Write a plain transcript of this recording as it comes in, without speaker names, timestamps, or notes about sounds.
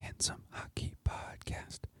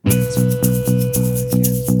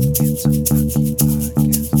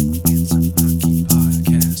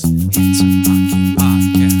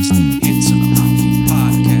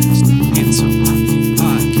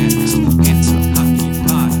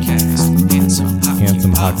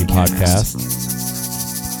Hockey Podcast.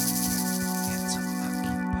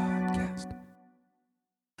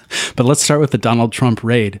 But let's start with the Donald Trump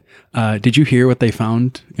raid. Did you hear what they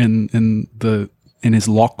found in his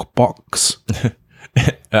lockbox?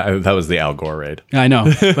 That was the Al Gore raid. I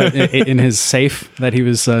know, but in his safe that he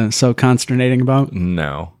was so consternating about?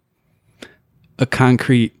 No. A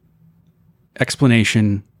concrete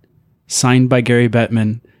explanation signed by Gary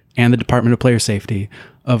Bettman and the Department of Player Safety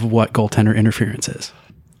of what goaltender interference is.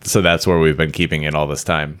 So that's where we've been keeping it all this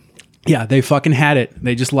time. Yeah, they fucking had it.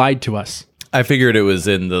 They just lied to us. I figured it was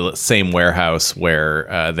in the same warehouse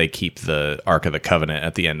where they keep the Ark of the Covenant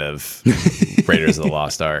at the end of Raiders of the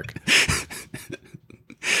Lost Ark.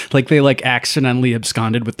 Like they accidentally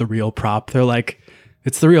absconded with the real prop. They're like,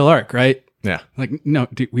 it's the real Ark, right? Yeah. Like, no,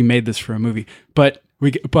 dude, we made this for a movie, but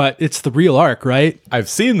it's the real Ark, right? I've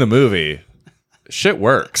seen the movie. Shit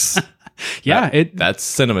works. Yeah, that's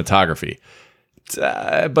cinematography.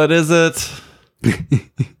 But is it?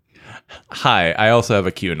 Hi, I also have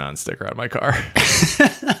a QAnon sticker on my car.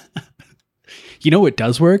 You know what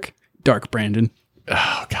does work? Dark Brandon.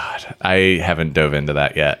 Oh, God. I haven't dove into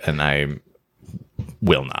that yet, and I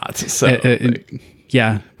will not. So,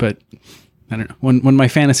 yeah, but I don't know. When my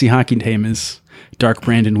fantasy hockey team is Dark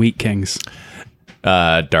Brandon Wheat Kings.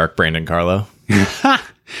 Dark Brandon Carlo.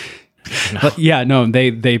 But yeah, no,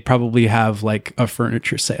 they probably have like a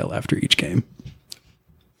furniture sale after each game.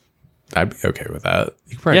 I'd be okay with that.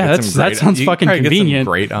 That sounds fucking convenient. Get some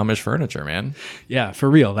great Amish furniture, man. Yeah, for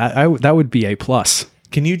real. That would be a plus.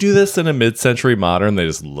 Can you do this in a mid-century modern? They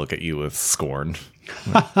just look at you with scorn.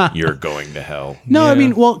 Like, you're going to hell. No, yeah. I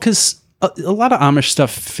mean, well, because a lot of Amish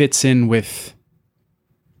stuff fits in with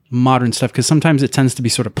modern stuff because sometimes it tends to be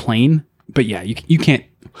sort of plain. But yeah, you can't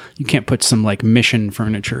put some like mission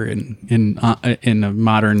furniture in a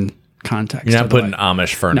modern context. You're not putting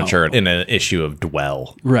Amish furniture in an issue of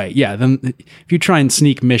Dwell. Right. Yeah. Then if you try and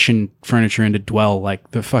sneak mission furniture into Dwell, like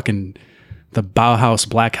the Bauhaus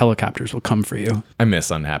black helicopters will come for you. I miss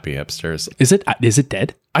Unhappy Hipsters. Is it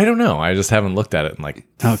dead? I don't know. I just haven't looked at it in like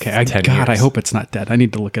 10 years. I hope it's not dead. I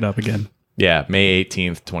need to look it up again. Yeah. May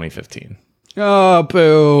 18th, 2015. Oh,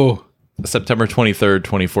 boo. September 23rd,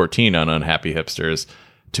 2014 on Unhappy Hipsters.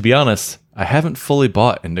 To be honest, I haven't fully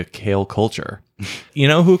bought into kale culture. You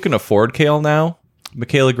know who can afford kale now?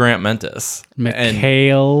 Michaela Grant Mentis.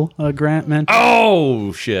 Grant Mentis?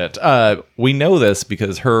 Oh, shit. We know this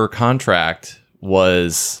because her contract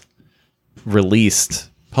was released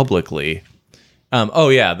publicly.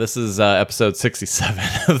 This is episode 67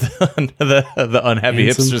 of the Unhappy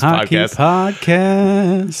Hipsters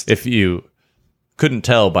podcast. If you couldn't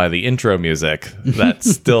tell by the intro music, that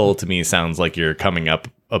still to me sounds like you're coming up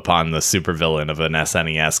upon the supervillain of an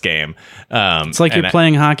SNES game. It's like you're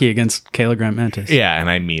playing hockey against Kayla Grant Mentis. Yeah, and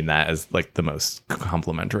I mean that as like the most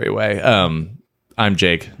complimentary way. I'm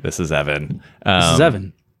Jake. This is Evan. This is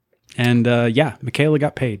Evan. And Michaela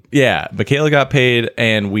got paid. Yeah, Michaela got paid,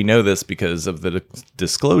 and we know this because of the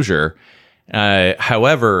disclosure.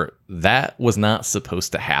 However, that was not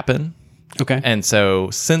supposed to happen. Okay. And so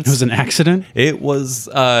since it was an accident, it was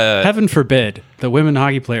heaven forbid the women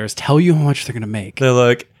hockey players tell you how much they're going to make. They're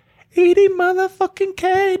like 80 motherfucking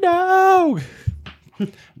K dog.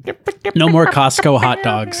 No more Costco hot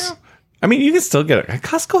dogs. I mean, you can still get a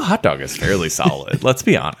Costco hot dog is fairly solid. Let's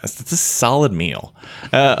be honest. It's a solid meal.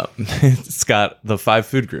 It's got the 5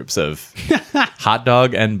 food groups of hot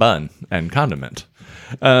dog and bun and condiment.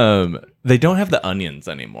 They don't have the onions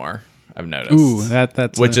anymore. I've noticed. Ooh,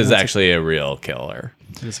 that's actually a real killer.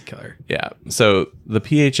 It is a killer. Yeah. So the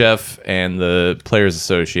PHF and the Players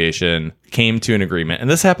Association came to an agreement, and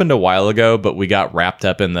this happened a while ago, but we got wrapped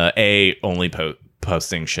up in the A, only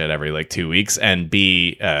posting shit every like 2 weeks, and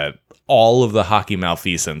B, all of the hockey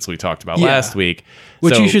malfeasance we talked about last week.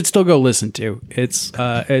 Which you should still go listen to. It's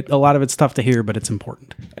a lot of it's tough to hear, but it's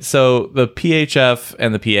important. So the PHF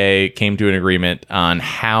and the PA came to an agreement on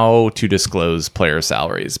how to disclose player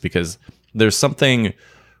salaries, because there's something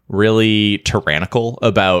really tyrannical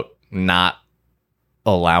about not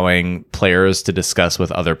allowing players to discuss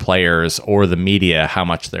with other players or the media how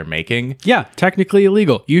much they're making. Yeah, technically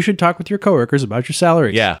illegal. You should talk with your coworkers about your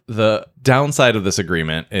salaries. Yeah. The downside of this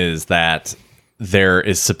agreement is that there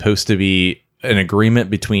is supposed to be an agreement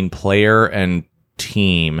between player and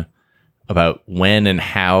team about when and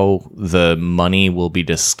how the money will be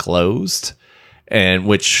disclosed, and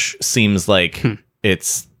which seems like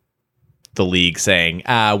it's the league saying,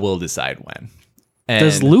 we'll decide when. And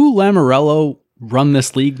Does Lou Lamoriello run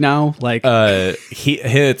this league now? Like,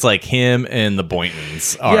 it's like him and the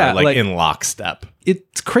Boyntons are like in lockstep.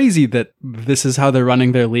 It's crazy that this is how they're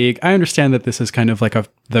running their league. I understand that this is kind of like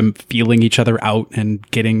them feeling each other out and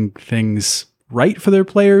getting things right for their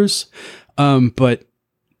players. But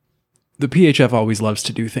the PHF always loves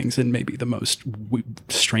to do things in maybe the most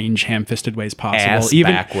strange, ham-fisted ways possible.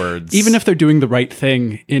 Backwards. Even if they're doing the right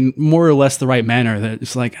thing in more or less the right manner, that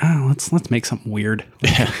it's like, let's make something weird.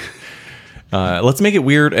 Let's make it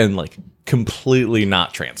weird and like completely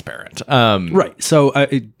not transparent. Right. So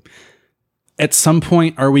at some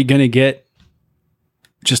point, are we going to get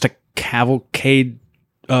just a cavalcade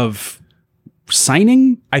of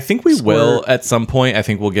signing? I think we will at some point. I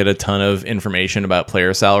think we'll get a ton of information about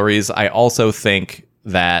player salaries. I also think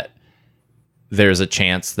that there's a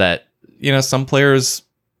chance that, some players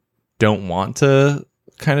don't want to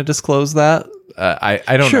kind of disclose that. I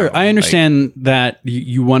don't know. Sure. I understand that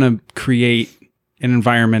you want to create an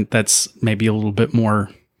environment that's maybe a little bit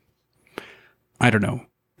more, I don't know,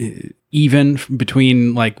 even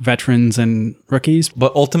between like veterans and rookies.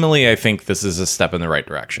 But ultimately, I think this is a step in the right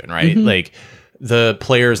direction, right? Mm-hmm. Like the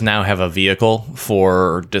players now have a vehicle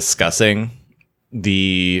for discussing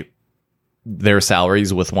their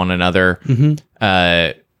salaries with one another. Mm-hmm.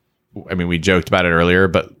 I mean, we joked about it earlier,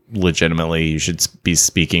 but legitimately, you should be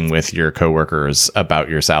speaking with your coworkers about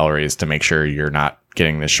your salaries to make sure you're not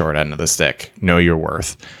getting the short end of the stick. Know your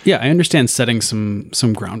worth. Yeah, I understand setting some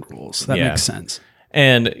ground rules. That makes sense.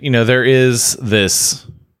 And, there is this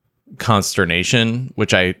consternation,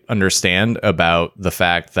 which I understand, about the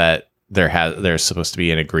fact that there's supposed to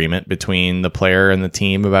be an agreement between the player and the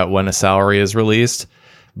team about when a salary is released.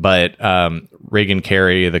 But Reagan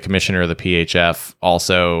Carey, the commissioner of the PHF,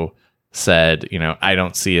 also said, I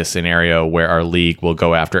don't see a scenario where our league will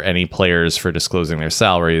go after any players for disclosing their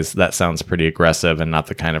salaries. That sounds pretty aggressive and not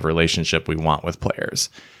the kind of relationship we want with players.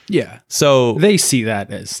 Yeah. So they see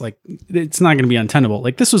that as like, it's not going to be untenable.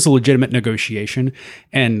 Like this was a legitimate negotiation.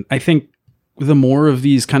 And I think the more of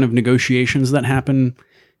these kind of negotiations that happen,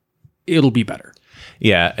 it'll be better.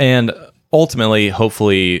 Yeah. And ultimately,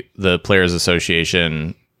 hopefully the Players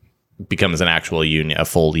Association becomes an actual union, a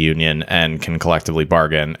full union, and can collectively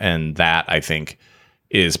bargain. And that, I think,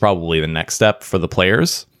 is probably the next step for the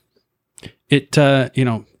players. It,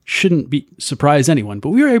 shouldn't surprise anyone, but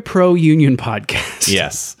we are a pro-union podcast.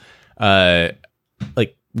 Yes.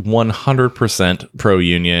 Like 100%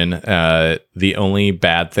 pro-union. The only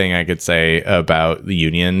bad thing I could say about the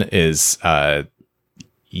union is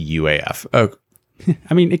UAF. Oh,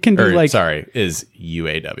 I mean, it can be is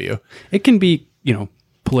UAW. It can be,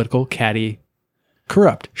 political, catty,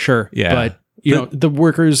 corrupt, sure. Yeah. But, the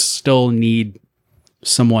workers still need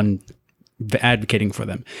someone advocating for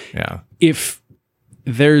them. Yeah. If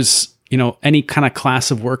there's, any kind of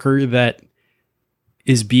class of worker that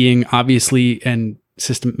is being obviously and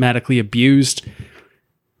systematically abused,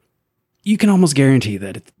 you can almost guarantee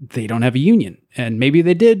that they don't have a union. And maybe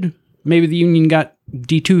they did. Maybe the union got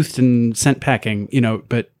detoothed and sent packing,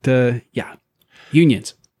 but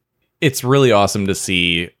unions. It's really awesome to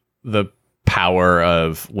see the power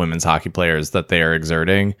of women's hockey players that they are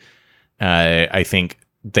exerting. I think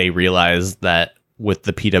they realize that with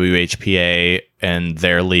the PWHPA and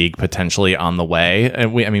their league potentially on the way,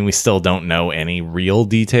 and we still don't know any real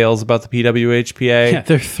details about the PWHPA. Yeah,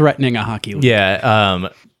 they're threatening a hockey league. Yeah,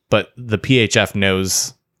 but the PHF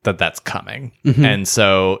knows that that's coming. Mm-hmm. And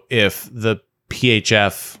so if the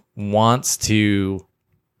PHF wants to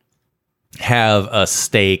have a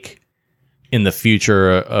stake in the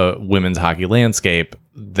future women's hockey landscape,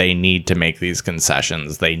 they need to make these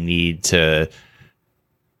concessions. They need to,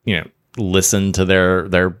 listen to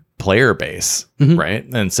their player base, mm-hmm. right?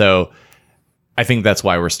 And so I think that's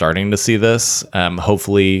why we're starting to see this.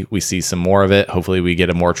 Hopefully we see some more of it. Hopefully we get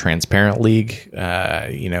a more transparent league.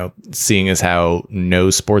 Seeing as how no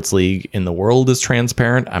sports league in the world is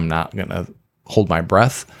transparent, I'm not going to hold my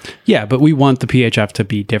breath. Yeah, but we want the PHF to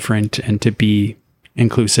be different and to be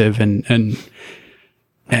inclusive and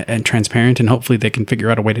transparent, and hopefully they can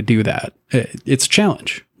figure out a way to do that. It's a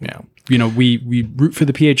challenge. Yeah. We root for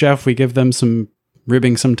the PHF. We give them some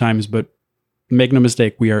ribbing sometimes, but make no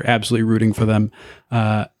mistake, we are absolutely rooting for them.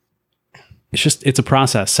 It's a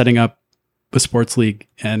process setting up a sports league,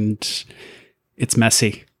 and it's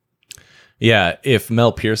messy. Yeah. If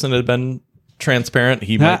Mel Pearson had been transparent,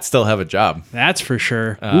 he might still have a job. That's for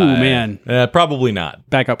sure. Ooh, man. Probably not.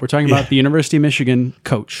 Back up. We're talking about the University of Michigan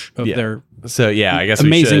coach of their I guess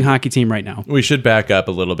amazing hockey team right now. We should back up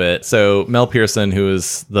a little bit. So Mel Pearson, who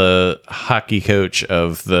is the hockey coach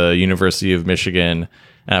of the University of Michigan,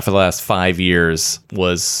 for the last 5 years,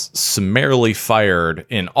 was summarily fired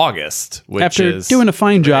in August, which After is doing a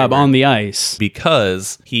fine job on the ice.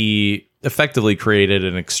 because he effectively created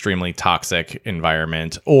an extremely toxic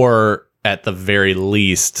environment, or at the very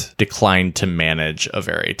least declined to manage a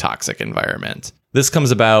very toxic environment. This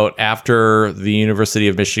comes about after the University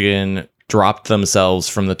of Michigan dropped themselves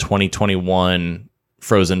from the 2021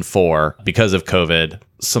 Frozen Four because of COVID.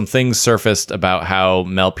 Some things surfaced about how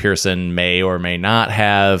Mel Pearson may or may not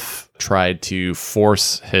have tried to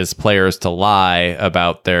force his players to lie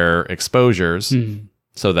about their exposures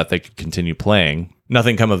so that they could continue playing.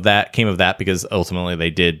 Nothing came of that because ultimately they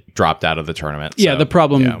did dropped out of the tournament. Yeah, So, the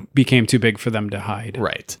problem yeah. became too big for them to hide.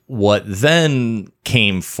 Right. What then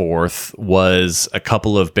came forth was a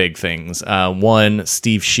couple of big things. One,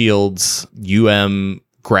 Steve Shields,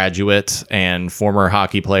 graduate and former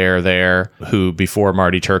hockey player there, who before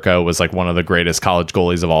Marty Turco was like one of the greatest college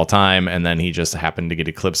goalies of all time, and then he just happened to get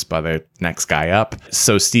eclipsed by the next guy up.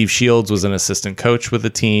 So Steve Shields was an assistant coach with the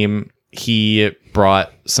team. He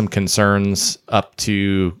brought some concerns up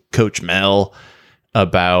to Coach Mel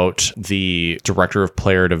about the director of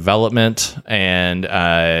player development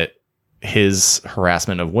and his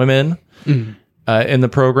harassment of women in the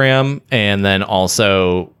program, and then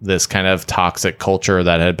also this kind of toxic culture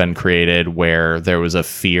that had been created where there was a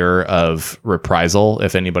fear of reprisal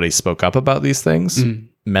if anybody spoke up about these things.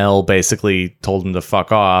 Mel basically told him to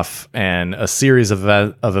fuck off, and a series of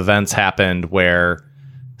events happened where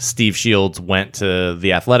Steve Shields went to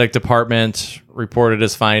the athletic department, reported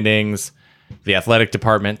his findings. The athletic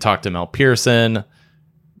department talked to Mel Pearson.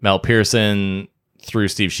 Mel Pearson threw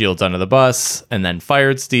Steve Shields under the bus and then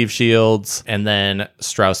fired Steve Shields. And then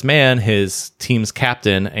Strauss-Mann, his team's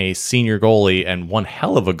captain, a senior goalie and one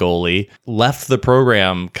hell of a goalie, left the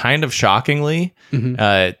program kind of shockingly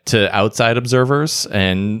to outside observers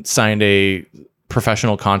and signed a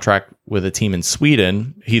professional contract with a team in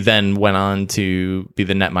Sweden. He then went on to be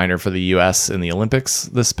the netminder for the US in the Olympics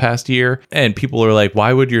this past year. And people are like,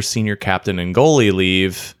 why would your senior captain and goalie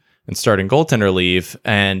leave and starting goaltender leave?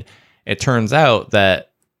 And it turns out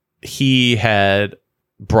that he had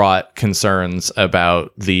brought concerns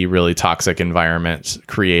about the really toxic environment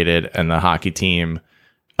created in the hockey team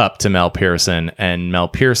up to Mel Pearson, and Mel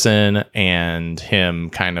Pearson and him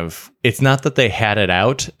kind of, it's not that they had it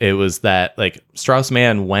out. It was that like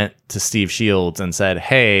Strauss-Mann went to Steve Shields and said,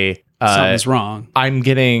 hey, something's wrong. I'm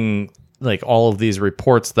getting like all of these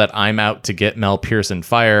reports that I'm out to get Mel Pearson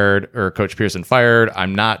fired or Coach Pearson fired.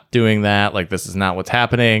 I'm not doing that. Like, this is not what's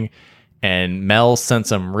happening. And Mel sent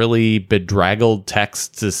some really bedraggled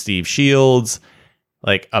texts to Steve Shields,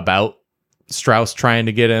 like about Strauss trying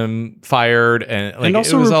to get him fired, and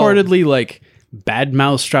also reportedly like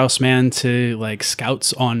badmouth Strauss-Mann to like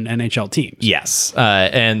scouts on NHL teams. Yes,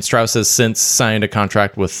 and Strauss has since signed a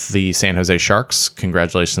contract with the San Jose Sharks.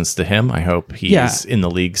 Congratulations to him. I hope he's in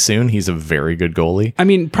the league soon. He's a very good goalie. I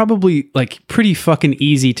mean, probably like pretty fucking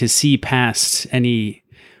easy to see past any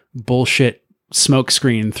bullshit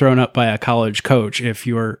smokescreen thrown up by a college coach if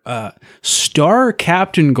you're a star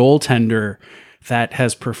captain goaltender that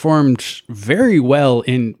has performed very well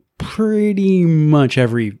in pretty much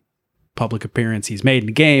every public appearance he's made in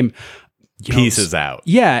the game. Pieces out.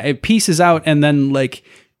 Yeah, it pieces out, and then like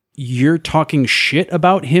you're talking shit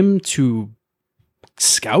about him to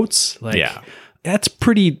scouts. Like, yeah, that's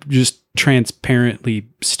pretty just transparently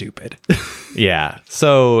stupid. Yeah.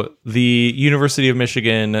 So the University of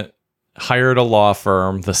Michigan hired a law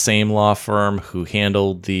firm, the same law firm who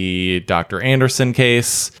handled the Dr. Anderson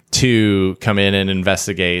case, to come in and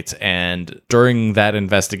investigate. And during that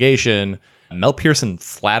investigation, Mel Pearson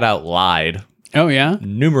flat out lied. Oh, yeah?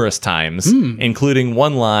 Numerous times, including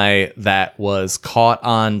one lie that was caught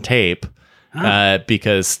on tape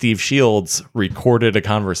because Steve Shields recorded a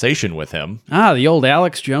conversation with him. The old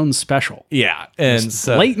Alex Jones special. Yeah. And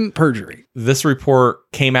so blatant perjury. This report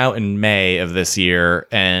came out in May of this year,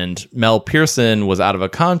 and Mel Pearson was out of a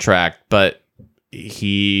contract, but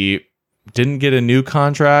he didn't get a new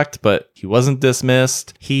contract, but he wasn't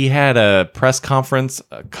dismissed. He had a press conference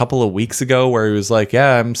a couple of weeks ago where he was like,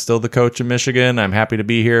 yeah, I'm still the coach of Michigan. I'm happy to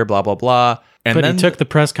be here, blah, blah, blah. And but then he took the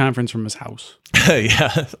press conference from his house.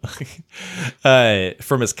 Yeah.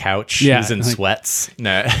 From his couch. Yeah, He was in sweats.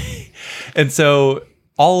 No. And so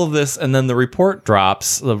all of this, and then the report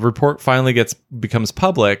drops. The report finally becomes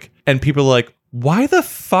public, and people are like, why the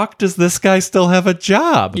fuck does this guy still have a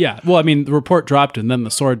job? Yeah. Well, I mean, the report dropped and then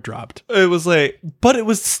the sword dropped. It was like, but it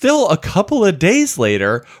was still a couple of days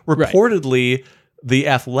later. Reportedly, the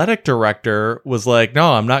athletic director was like,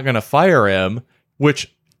 no, I'm not going to fire him,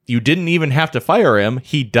 which you didn't even have to fire him.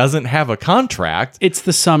 He doesn't have a contract. It's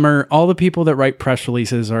the summer. All the people that write press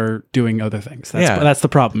releases are doing other things. That's the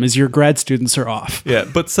problem, is your grad students are off. Yeah,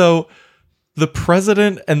 but so the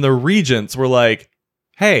president and the regents were like,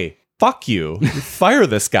 hey, fuck you. Fire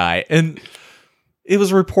this guy. And it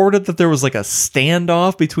was reported that there was like a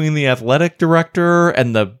standoff between the athletic director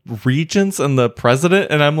and the regents and the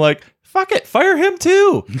president. And I'm like, fuck it. Fire him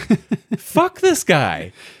too. Fuck this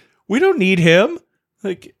guy. We don't need him.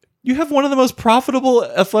 Like, you have one of the most profitable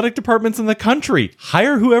athletic departments in the country.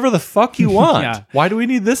 Hire whoever the fuck you want. Yeah. Why do we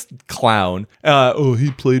need this clown?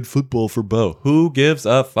 He played football for Bo. Who gives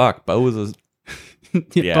a fuck? Bo was a...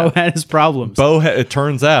 Yeah. Bo had his problems. It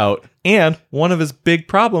turns out, and one of his big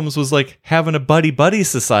problems was like having a buddy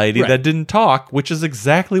society that didn't talk, which is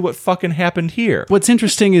exactly what fucking happened here. What's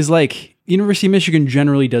interesting is like University of Michigan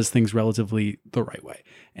generally does things relatively the right way,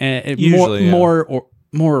 and Usually, more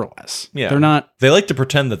or less. Yeah, they're not. They like to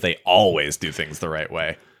pretend that they always do things the right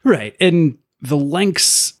way. Right, and the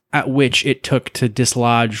lengths at which it took to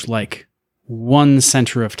dislodge like one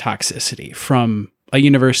center of toxicity from a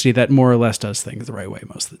university that more or less does things the right way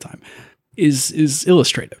most of the time is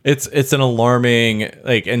illustrative. It's an alarming,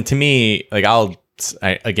 like, and to me, like,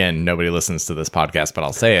 again, nobody listens to this podcast, but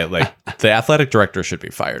I'll say it, like, the athletic director should be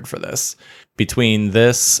fired for this. Between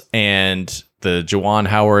this and the Juwan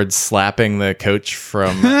Howard slapping the coach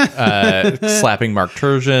from slapping Mark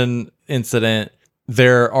Turgeon incident,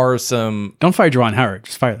 there are some... Don't fire Juwan Howard,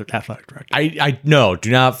 just fire the athletic director. No,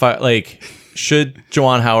 do not fire, like... Should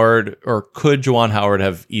Juwan Howard, or could Juwan Howard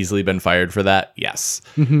have easily been fired for that? Yes.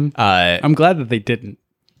 Mm-hmm. I'm glad that they didn't.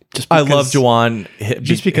 I love Juwan.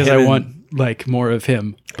 Just because I want like more of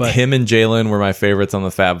him. But him and Jalen were my favorites on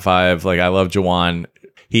the Fab Five. Like, I love Juwan.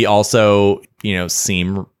 He also,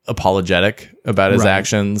 seemed apologetic about his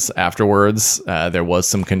actions afterwards. There was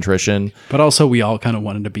some contrition. But also we all kind of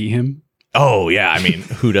wanted to be him. Oh, yeah. I mean,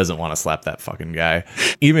 who doesn't want to slap that fucking guy?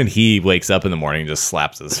 Even he wakes up in the morning and just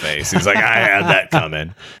slaps his face. He's like, I had that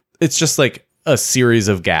coming. It's just like a series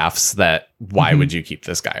of gaffes that why would you keep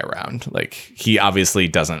this guy around? Like, he obviously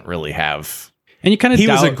doesn't really have... And you kind of He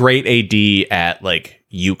was a great AD at, like,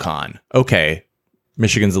 UConn. Okay,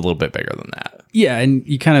 Michigan's a little bit bigger than that. Yeah, and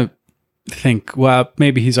you kind of think, well,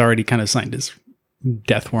 maybe he's already kind of signed his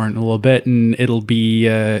death warrant a little bit, and it'll be...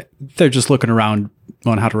 they're just looking around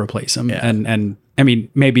on how to replace him. Yeah. And I mean,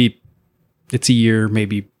 maybe it's a year,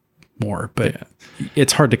 maybe more, but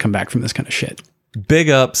it's hard to come back from this kind of shit. Big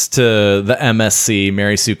ups to the MSC,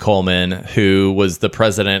 Mary Sue Coleman, who was the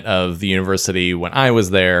president of the university when I was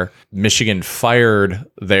there. Michigan fired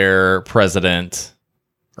their president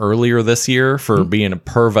earlier this year for being a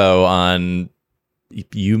pervo on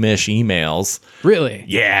UMich emails. Really?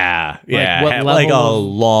 Yeah. What Had like a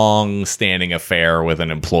level? long-standing affair with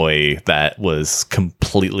an employee that was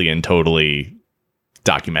completely and totally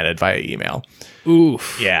documented via email.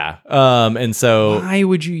 Oof. Yeah. And so... Why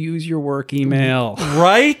would you use your work email?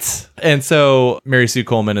 Right? And so Mary Sue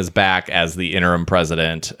Coleman is back as the interim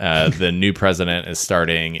president. The new president is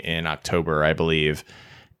starting in October, I believe.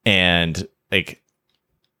 And like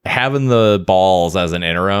having the balls as an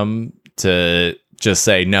interim to just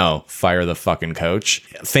say, no, fire the fucking coach.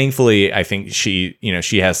 Thankfully, I think she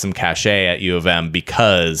has some cachet at U of M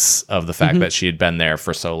because of the fact that she had been there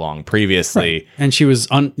for so long previously. Right. And she was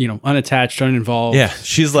unattached, uninvolved. Yeah.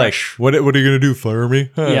 She's like, what are you going to do? Fire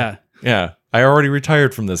me? Huh. Yeah. Yeah. I already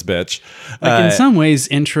retired from this bitch. Like in some ways,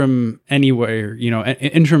 interim anywhere,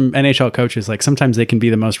 interim NHL coaches, like sometimes they can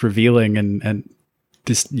be the most revealing and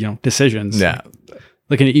decisions. Yeah.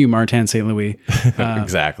 Looking at you, Martin St. Louis.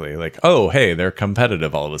 Exactly. Like, oh, hey, they're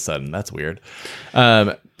competitive all of a sudden. That's weird.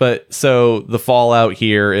 But so the fallout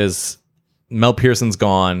here is Mel Pearson's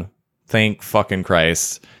gone. Thank fucking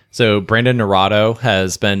Christ. So Brandon Naruto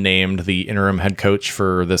has been named the interim head coach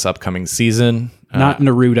for this upcoming season. Not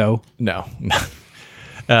Naruto. No.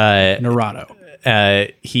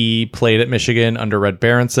 Naruto. He played at Michigan under Red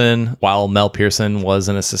Berenson while Mel Pearson was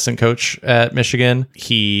an assistant coach at Michigan.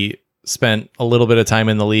 He spent a little bit of time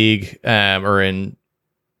in the league or in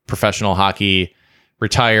professional hockey,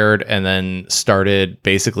 retired, and then started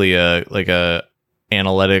basically a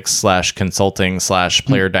analytics / consulting /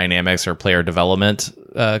 player dynamics or player development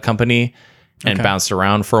company and bounced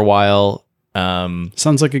around for a while.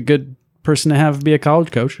 Sounds like a good person to have be a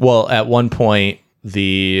college coach. Well, at one point,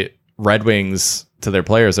 the Red Wings to their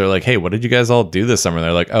players, they're like, hey, what did you guys all do this summer?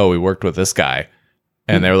 They're like, oh, we worked with this guy.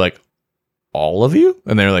 And they were like, all of you?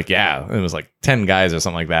 And they were like, yeah. And it was like 10 guys or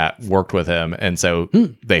something like that worked with him. And so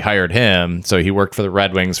they hired him. So he worked for the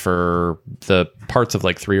Red Wings for the parts of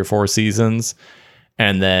like 3 or 4 seasons.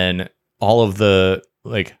 And then all of the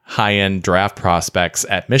like high-end draft prospects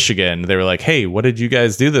at Michigan. They were like, hey, what did you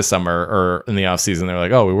guys do this summer or in the offseason? They're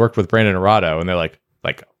like, oh, we worked with Brandon Arado. And they're like,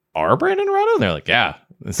 our Brandon Arado? And they're like, yeah.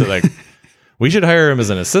 And so like, we should hire him as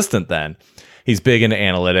an assistant then. He's big into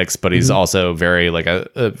analytics, but he's also very like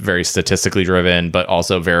a very statistically driven, but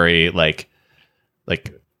also very like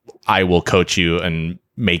I will coach you and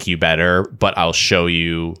make you better, but I'll show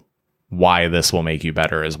you why this will make you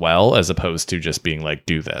better as well, as opposed to just being like,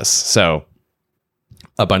 do this. So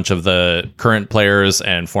a bunch of the current players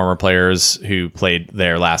and former players who played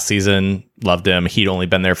there last season loved him. He'd only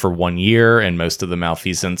been there for 1 year, and most of the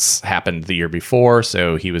malfeasance happened the year before,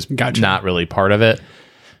 so he was not really part of it.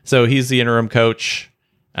 So he's the interim coach.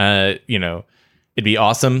 It'd be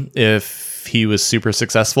awesome if he was super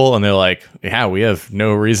successful and they're like, yeah, we have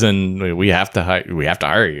no reason. We have to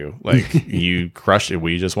hire you. Like, you crushed it.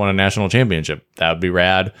 We just won a national championship. That would be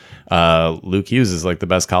rad. Luke Hughes is like the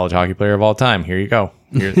best college hockey player of all time. Here you go.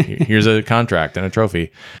 Here's a contract and a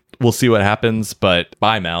trophy. We'll see what happens, but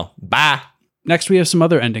bye, Mel. Bye. Next, we have some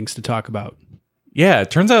other endings to talk about. Yeah,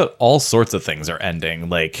 it turns out all sorts of things are ending.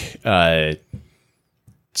 Like,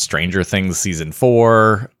 Stranger Things season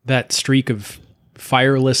 4. That streak of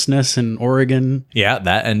firelessness in Oregon. Yeah,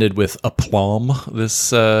 that ended with aplomb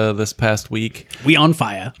this past week. We on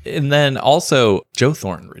fire. And then also Joe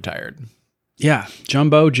Thornton retired. Yeah,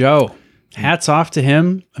 Jumbo Joe. Hats off to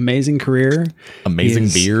him. Amazing career. Amazing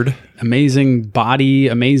beard. Amazing body.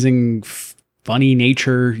 Amazing funny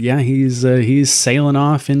nature. Yeah, he's sailing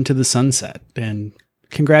off into the sunset. And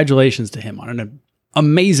congratulations to him on an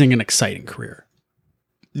amazing and exciting career.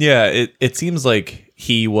 Yeah, it seems like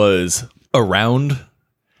he was around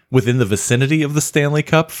within the vicinity of the Stanley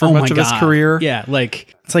Cup for much of his career. Yeah,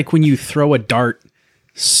 like it's like when you throw a dart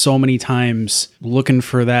so many times looking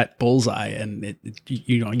for that bullseye, and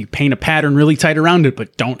you paint a pattern really tight around it,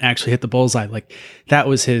 but don't actually hit the bullseye. Like that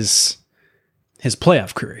was his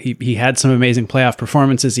playoff career. He had some amazing playoff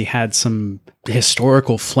performances. He had some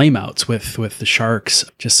historical flameouts with the Sharks.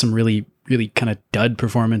 Just some really kind of dud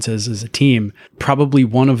performances as a team. Probably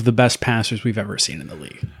one of the best passers we've ever seen in the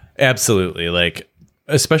league. Absolutely. Like,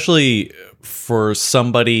 especially for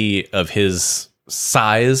somebody of his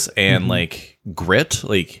size and like grit,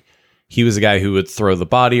 like he was a guy who would throw the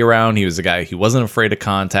body around. He was a guy who wasn't afraid of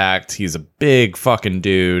contact. He's a big fucking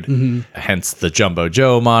dude, hence the Jumbo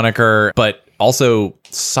Joe moniker, but also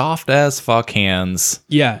soft as fuck hands.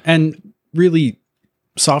 Yeah. And really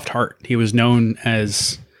soft heart. He was known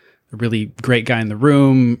as a really great guy in the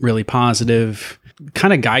room, really positive,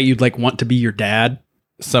 kind of guy you'd like want to be your dad.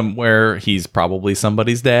 Somewhere he's probably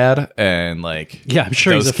somebody's dad, and like, yeah, I'm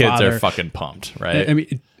sure those he's a kids father. are fucking pumped, right? I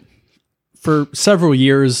mean, for several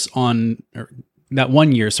years on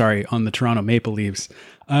the Toronto Maple Leafs,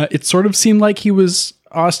 it sort of seemed like he was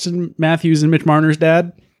Austin Matthews and Mitch Marner's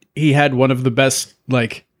dad. He had one of the best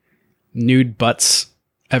like nude butts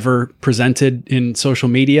ever presented in social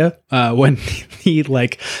media when he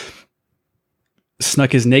like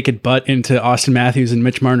snuck his naked butt into Austin Matthews and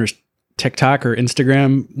Mitch Marner's TikTok or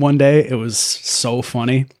Instagram one day. It was so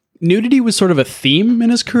funny. Nudity was sort of a theme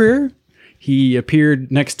in his career. He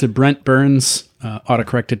appeared next to Brent Burns,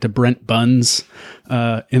 autocorrected to Brent Buns,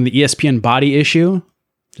 in the ESPN body issue,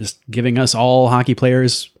 just giving us all hockey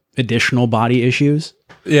players additional body issues.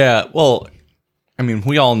 Yeah, well, I mean,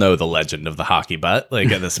 we all know the legend of the hockey butt.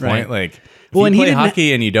 Like at this point, like, if you play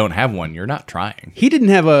hockey and you don't have one, you're not trying. He didn't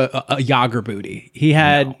have a Yager booty. He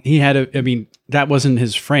had I mean, that wasn't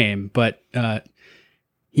his frame, but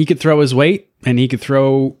he could throw his weight, and he could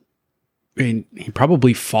throw. I mean, he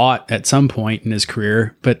probably fought at some point in his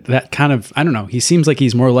career, but that kind of, I don't know. He seems like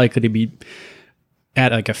he's more likely to be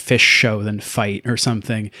at like a fish show than fight or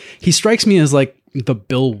something. He strikes me as like the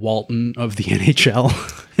Bill Walton of the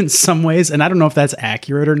NHL in some ways. And I don't know if that's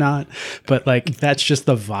accurate or not, but like, that's just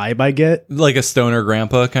the vibe I get. Like a stoner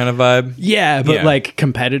grandpa kind of vibe. Yeah. But like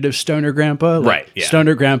competitive stoner grandpa, like right. Yeah.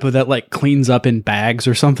 Stoner grandpa that like cleans up in bags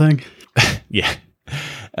or something. Yeah.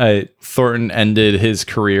 Thornton ended his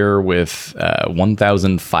career with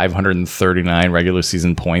 1,539 regular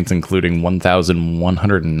season points, including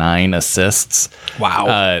 1,109 assists.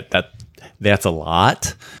 Wow. That's a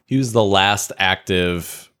lot. He was the last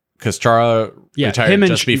active, because Chara retired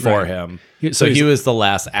just before him. So he was the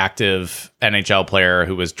last active NHL player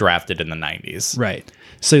who was drafted in the 90s. Right.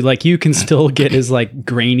 So like you can still get his like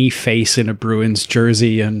grainy face in a Bruins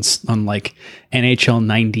jersey on like NHL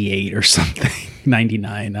 98 or something.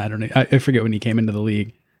 99. I don't know. I forget when he came into the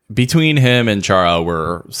league. Between him and Chara,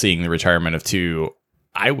 we're seeing the retirement of two,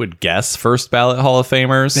 I would guess, first ballot Hall of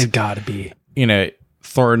Famers. They've got to be. You know,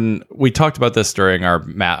 Thornton, we talked about this during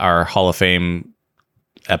our Hall of Fame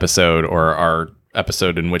episode, or our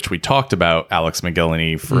episode in which we talked about Alex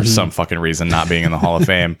McGillany for some fucking reason not being in the Hall of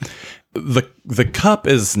Fame. The cup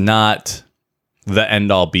is not the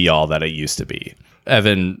end all be all that it used to be.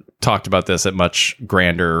 Evan talked about this on a much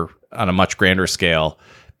grander scale,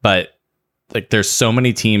 but like there's so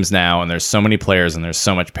many teams now and there's so many players and there's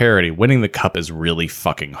so much parity. Winning the cup is really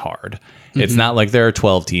fucking hard. It's not like there are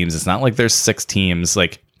 12 teams. It's not like there's 6 teams.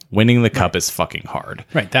 Like winning the cup is fucking hard.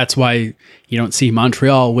 Right. That's why you don't see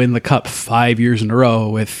Montreal win the cup 5 years in a row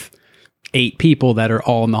with 8 people that are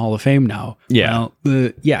all in the Hall of Fame now. Yeah. Well,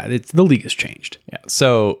 the league has changed. Yeah.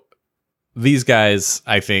 So these guys,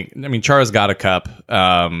 I mean, Chara's got a cup.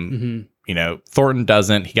 You know, Thornton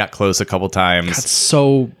doesn't. He got close a couple times. Got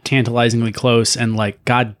so tantalizingly close, and like,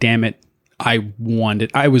 god damn it, I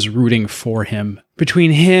wanted. I was rooting for him.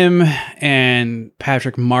 Between him and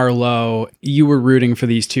Patrick Marleau, you were rooting for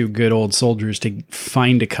these two good old soldiers to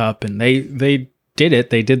find a cup, and they did it.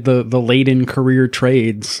 They did the late in career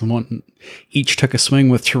trades. Each took a swing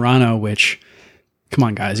with Toronto, which, come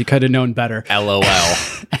on, guys, you could have known better. LOL.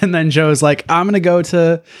 And then Joe's like, I'm gonna go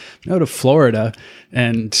to Florida,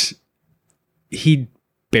 and he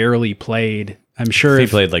barely played. I'm sure he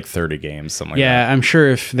played like 30 games, something like that. Yeah, I'm sure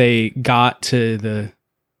if they got to the,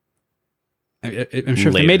 I'm sure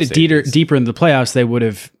if they made it deeper into the playoffs, they would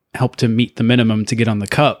have helped to meet the minimum to get on the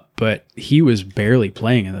cup. But he was barely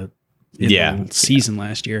playing in the season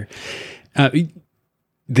last year. The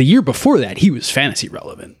year before that, he was fantasy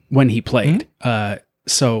relevant when he played.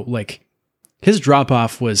 So like his drop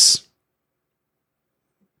off was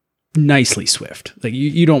nicely swift. Like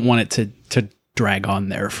you don't want it to drag on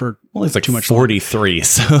there for he's like too much 43. Longer.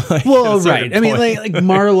 So like, right. I mean, like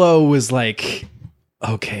Marleau was like,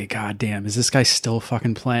 okay, goddamn, is this guy still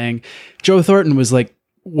fucking playing? Joe Thornton was like,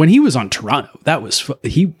 when he was on Toronto, that was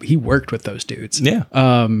he worked with those dudes. Yeah.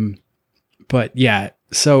 But yeah,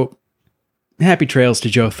 so happy trails to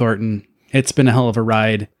Joe Thornton. It's been a hell of a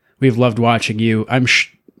ride. We've loved watching you.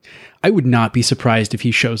 I would not be surprised if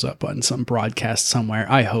he shows up on some broadcast somewhere.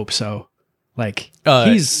 I hope so. Like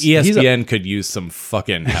ESPN could use some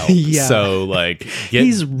fucking help. Yeah. So like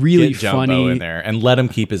he's really get funny Jumbo in there and let him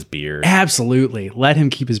keep his beard. Absolutely. Let him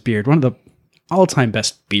keep his beard. One of the all-time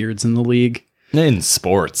best beards in the league. In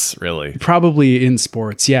sports, really. Probably in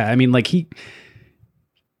sports. Yeah. I mean, like he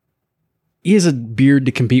has a beard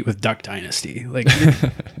to compete with Duck Dynasty. Like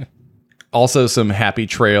also some happy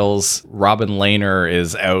trails. Robin Lehner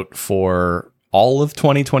is out for all of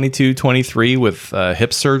 2022-23 with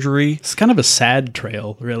hip surgery. It's kind of a sad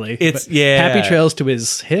trail, really. Happy trails to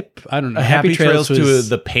his hip. I don't know. Happy trails to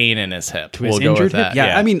the pain in his hip. To his injured hip.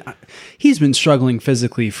 Yeah, I mean, he's been struggling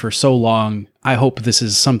physically for so long. I hope this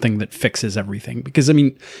is something that fixes everything. Because, I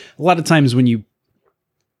mean, a lot of times when you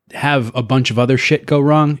have a bunch of other shit go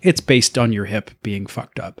wrong, it's based on your hip being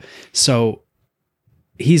fucked up. So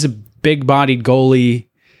he's a big-bodied goalie.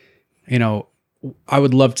 You know, I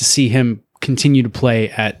would love to see him continue to play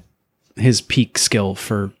at his peak skill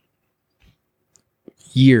for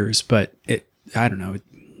years, but I don't know.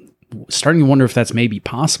 Starting to wonder if that's maybe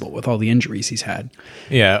possible with all the injuries he's had.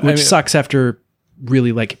 Yeah. Which sucks after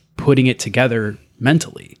really like putting it together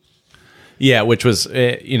mentally. Yeah, which was,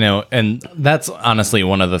 and that's honestly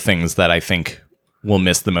one of the things that I think we'll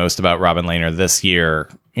miss the most about Robin Lehner this year,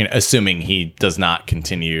 assuming he does not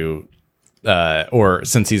continue or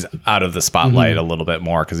since he's out of the spotlight a little bit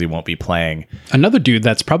more because he won't be playing. Another dude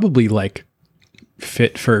that's probably like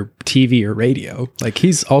fit for TV or radio. Like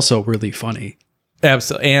he's also really funny.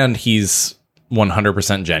 Absolutely. And he's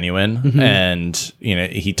 100% genuine. And,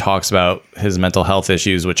 he talks about his mental health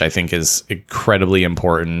issues, which I think is incredibly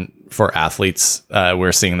important for athletes.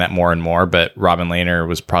 We're seeing that more and more, but Robin Lehner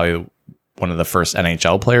was probably one of the first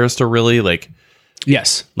NHL players to really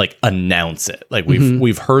announce it. Like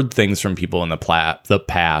we've heard things from people in the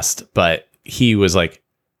past, but he was like,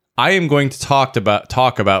 I am going to talk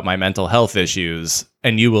about my mental health issues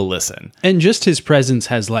and you will listen. And just his presence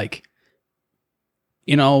has like,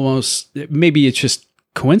 almost, maybe it's just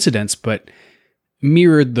coincidence, but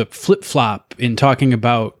mirrored the flip-flop in talking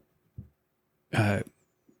about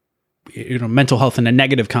mental health in a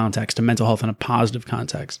negative context and mental health in a positive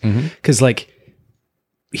context. Because like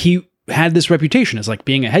he had this reputation as like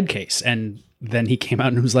being a head case, and then he came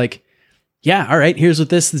out and was like, yeah, all right, here's what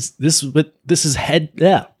this is what this is head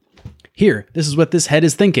here, this is what this head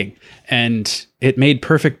is thinking, and it made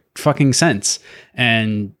perfect fucking sense.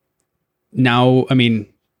 And now, I mean,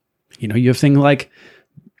 you have things like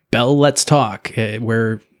Bell Let's Talk,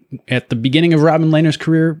 where at the beginning of Robin Lehner's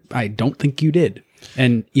career, I don't think you did.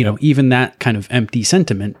 And, even that kind of empty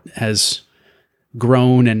sentiment has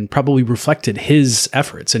grown and probably reflected his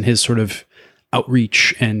efforts and his sort of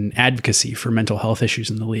outreach and advocacy for mental health issues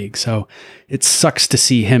in the league. So it sucks to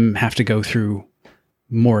see him have to go through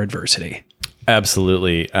more adversity.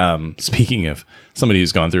 Absolutely. Speaking of somebody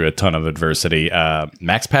who's gone through a ton of adversity,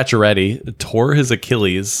 Max Pacioretty tore his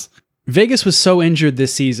Achilles. Vegas was so injured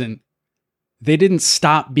this season, they didn't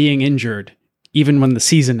stop being injured even when the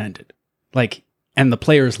season ended. And the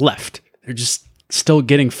players left. They're just still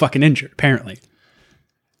getting fucking injured, apparently.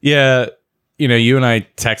 Yeah. You and I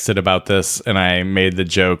texted about this, and I made the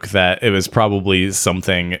joke that it was probably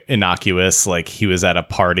something innocuous, like he was at a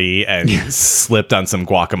party and slipped on some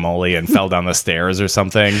guacamole and fell down the stairs or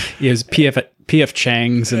something. He was PF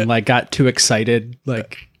Chang's and got too excited,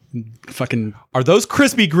 fucking. Are those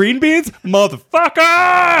crispy green beans,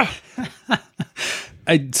 motherfucker?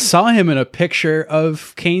 I saw him in a picture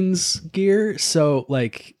of Kane's gear, so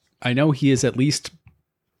I know he has at least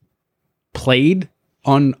played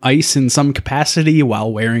on ice in some capacity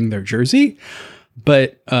while wearing their jersey.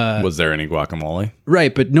 But was there any guacamole?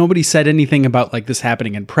 Right, but nobody said anything about this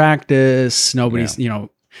happening in practice. Nobody's, you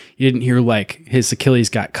didn't hear his Achilles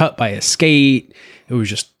got cut by a skate. It was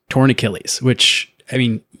just torn Achilles, which, I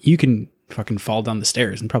mean, you can fucking fall down the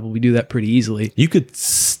stairs and probably do that pretty easily. You could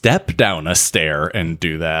step down a stair and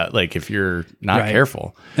do that, if you're not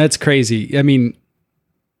careful. That's crazy. I mean,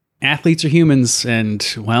 athletes are humans,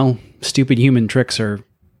 and, well, stupid human tricks are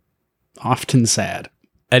often sad.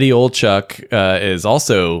 Eddie Olchuk is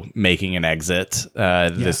also making an exit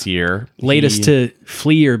this year. Latest to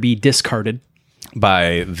flee or be discarded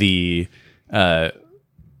by the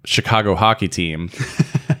Chicago hockey team.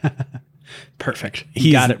 Perfect.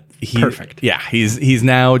 He got it. Perfect. Yeah, he's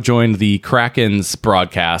now joined the Kraken's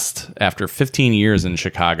broadcast after 15 years in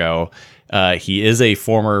Chicago. He is a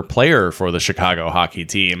former player for the Chicago hockey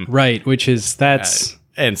team. Right, which is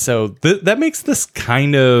and so that makes this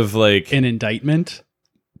kind of an indictment.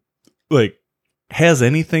 Has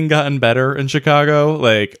anything gotten better in Chicago?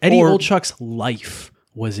 Eddie Olchuk's life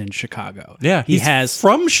was in Chicago. Yeah, he's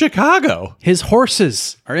from Chicago. His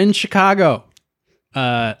horses are in Chicago.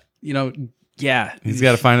 Yeah. He's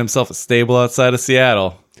got to find himself a stable outside of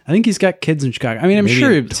Seattle. I think he's got kids in Chicago. I mean, I'm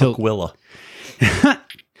sure Tukwila.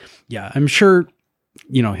 Yeah, I'm sure,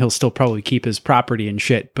 he'll still probably keep his property and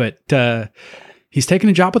shit, but he's taking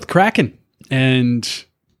a job with Kraken, and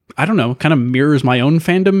I don't know, kind of mirrors my own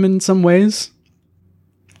fandom in some ways.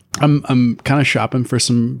 I'm kind of shopping for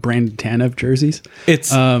some Brandon Tanev jerseys.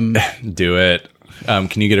 It's do it.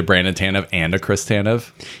 Can you get a Brandon Tanev and a Chris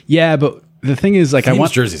Tanev? Yeah, but the thing is, I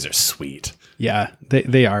want jerseys are sweet. Yeah,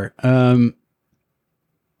 they are. I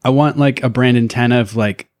want a Brandon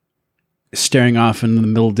Tanev staring off in the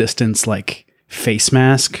middle distance face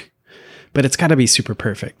mask, but it's got to be super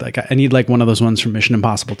perfect. I need one of those ones from Mission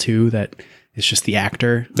Impossible 2 that is just the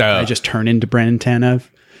actor. I just turn into Brandon Tanev.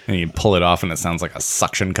 And you pull it off and it sounds like a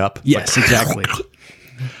suction cup. It's yes, exactly.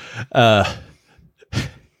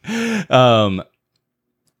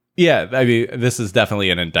 Yeah, I mean, this is definitely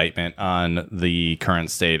an indictment on the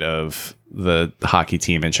current state of the hockey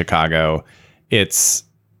team in Chicago. It's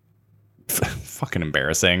fucking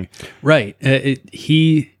embarrassing. Right.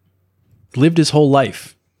 He lived his whole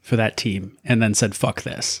life for that team and then said, fuck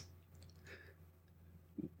this.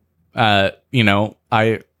 I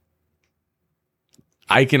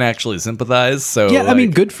can actually sympathize. So yeah, I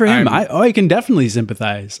mean, good for him. I can definitely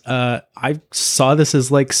sympathize. I saw this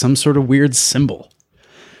as some sort of weird symbol.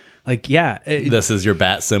 This is your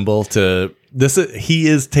bat symbol he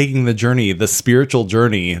is taking the journey, the spiritual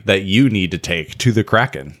journey that you need to take to the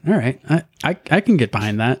Kraken. All right. I can get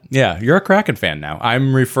behind that. Yeah, you're a Kraken fan now.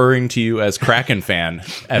 I'm referring to you as Kraken fan,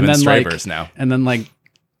 Evan Stravers now. And then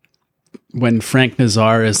when Frank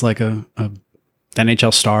Nazar is a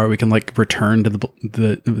NHL star, we can return to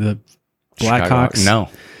the Blackhawks. No,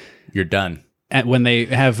 you're done. And when they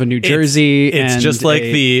have a New Jersey, it's just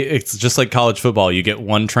it's just like college football. You get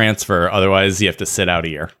one transfer, otherwise you have to sit out a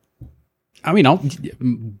year. I mean,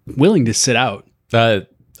 I'm willing to sit out. A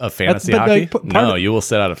fantasy hockey? No, you will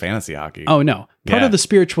sit out of fantasy hockey. Oh no, part of the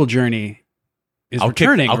spiritual journey is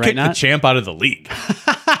returning. I'll kick the champ out of the league,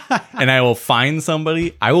 and I will find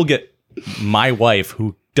somebody. I will get my wife,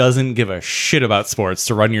 who doesn't give a shit about sports,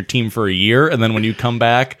 to run your team for a year, and then when you come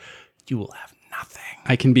back, you will have nothing.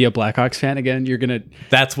 I can be a Blackhawks fan again.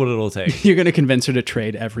 That's what it'll take. You're gonna convince her to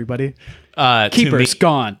trade everybody. Keepers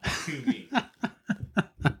gone.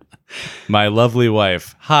 My lovely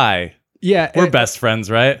wife. Hi. Yeah, we're best friends,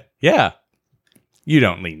 right? Yeah. You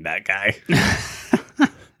don't need that guy.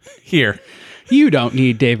 Here. You don't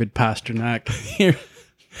need David Pastrnak.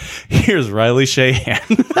 Here's Riley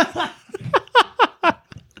Shahan.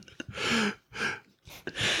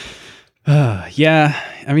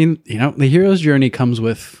 I mean, the hero's journey comes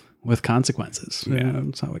with consequences.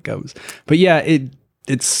 That's how it goes. But yeah,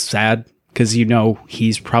 it's sad because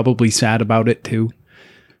he's probably sad about it too.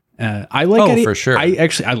 I like Eddie. For sure.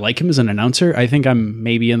 I like him as an announcer. I think I'm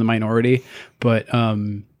maybe in the minority, but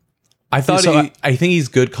I think he's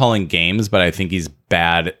good calling games, but I think he's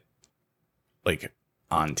bad like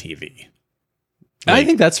on TV. I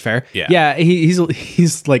think that's fair. Yeah.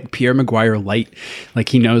 He's like Pierre Maguire light. Like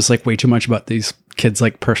he knows like way too much about these kids'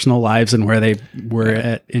 like personal lives and where they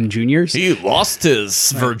were in juniors. He lost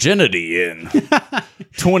his virginity in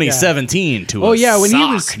 2017 to a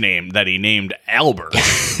sock that he named Albert.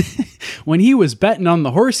 When he was betting on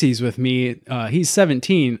the horsies with me, he's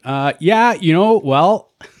 17.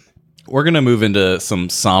 Well, we're gonna move into some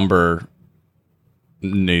somber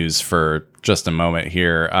news for just a moment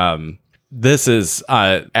here. This is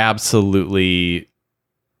absolutely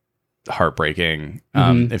heartbreaking.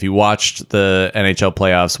 If you watched the NHL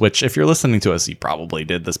playoffs, which if you're listening to us, you probably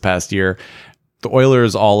did this past year, the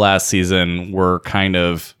Oilers all last season were kind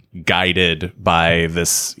of guided by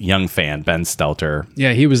this young fan, Ben Stelter.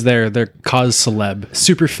 Yeah, he was their cause celeb.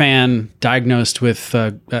 Super fan, diagnosed with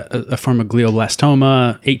a form of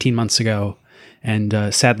glioblastoma 18 months ago. And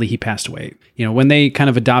sadly, he passed away. When they kind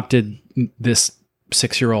of adopted this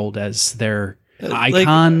 6-year-old as their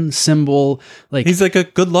icon symbol, like he's like a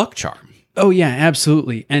good luck charm. Oh yeah,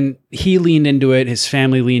 absolutely. And he leaned into it. His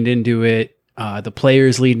family leaned into it. The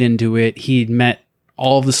players leaned into it. He'd met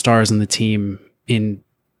all of the stars on the team in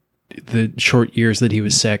the short years that he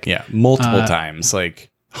was sick. Yeah, multiple times. Like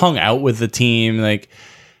hung out with the team. Like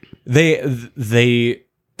they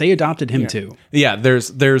adopted him too. Yeah,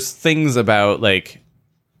 there's things about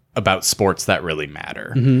sports that really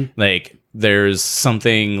matter. Like there's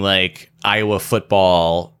something like Iowa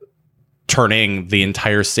football turning the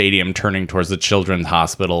entire stadium towards the children's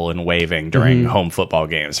hospital and waving during home football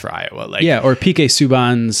games for Iowa. Or PK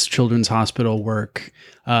Subban's children's hospital work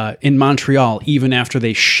in Montreal, even after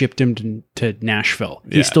they shipped him to Nashville.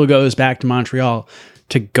 He still goes back to Montreal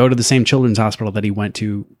to go to the same children's hospital that he went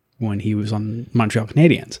to when he was on Montreal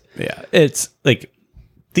Canadiens. Yeah, it's like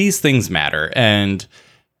these things matter. And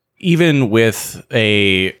even with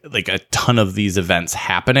a ton of these events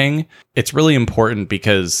happening, it's really important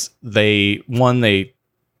because they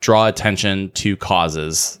draw attention to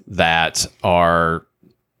causes that are,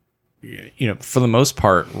 for the most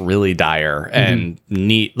part, really dire and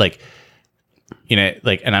neat.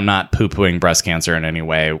 And I'm not poo-pooing breast cancer in any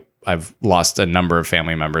way. I've lost a number of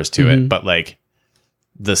family members to it, but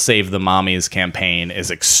the Save the Mommies campaign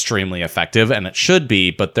is extremely effective, and it should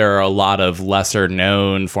be, but there are a lot of lesser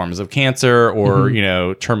known forms of cancer or,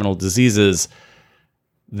 terminal diseases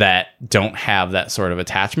that don't have that sort of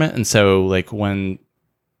attachment. And so when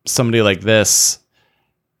somebody like this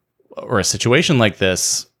or a situation like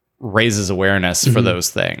this raises awareness for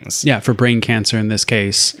those things. Yeah. For brain cancer in this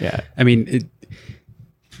case. Yeah. I mean,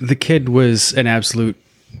 the kid was an absolute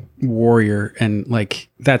warrior, and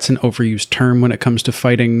that's an overused term when it comes to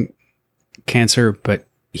fighting cancer, but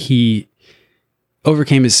he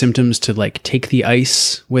overcame his symptoms to take the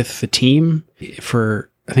ice with the team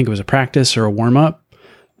for, I think it was a practice or a warm-up,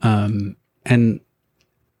 and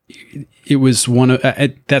it was one of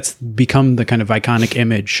that's become the kind of iconic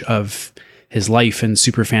image of his life and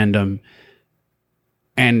super fandom,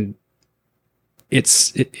 and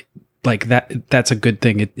it's that's a good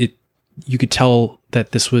thing. You could tell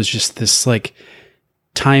that this was just this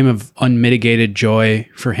time of unmitigated joy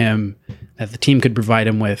for him that the team could provide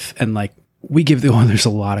him with. And we give the Oilers a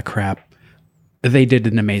lot of crap. They did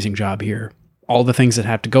an amazing job here. All the things that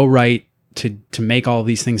have to go right to make all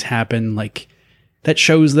these things happen, that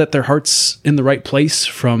shows that their heart's in the right place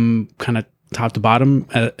from kind of top to bottom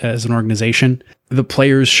as an organization. The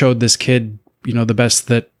players showed this kid, the best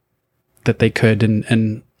that they could.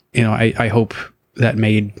 And I hope that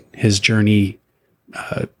made his journey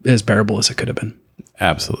as bearable as it could have been.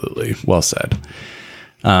 Absolutely. Well said.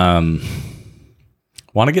 Want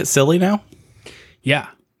to get silly now? Yeah.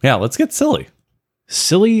 Yeah, let's get silly.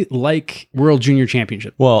 Silly like World Junior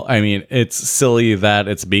Championship. Well, I mean, it's silly that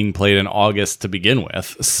it's being played in August to begin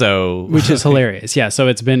with. So, which is hilarious. Yeah. So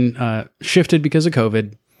it's been shifted because of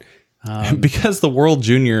COVID. Because the World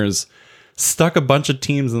Juniors stuck a bunch of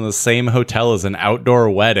teams in the same hotel as an outdoor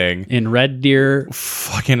wedding in Red Deer,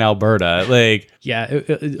 fucking Alberta.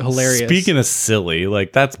 Hilarious. Speaking of silly,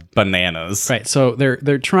 that's bananas. Right. So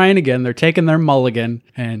they're trying again. They're taking their mulligan,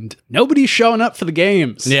 and nobody's showing up for the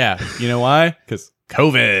games. Yeah. You know why? Because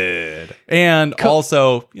COVID. And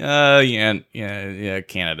also, Canada's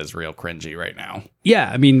real cringy right now. Yeah.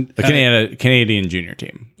 I mean, the Canadian junior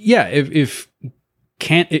team. Yeah. If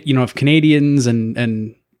if Canadians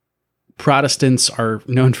and Protestants are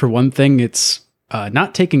known for one thing, it's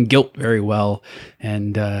not taking guilt very well.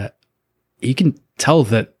 And you can tell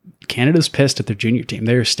that Canada's pissed at their junior team.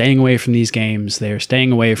 They're staying away from these games. They're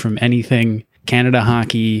staying away from anything Canada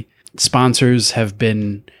hockey. Sponsors have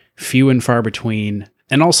been few and far between.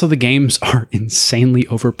 And also the games are insanely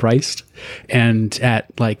overpriced and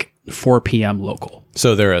at like 4 p.m. local.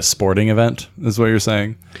 So they're a sporting event, is what you're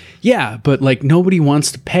saying? Yeah, but like nobody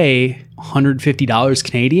wants to pay $150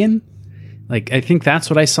 Canadian. Like, I think that's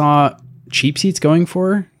what I saw cheap seats going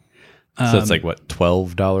for. So it's like, what,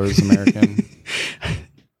 $12 American?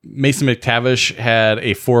 Mason McTavish had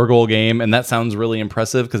a 4-goal game, and that sounds really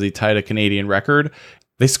impressive because he tied a Canadian record.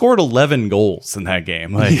 They scored 11 goals in that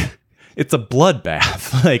game. Like, it's a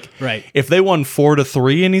bloodbath. Like, right. If they won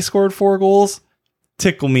 4-3 and he scored 4 goals,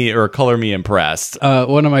 tickle me or color me impressed.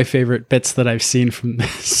 One of my favorite bits that I've seen from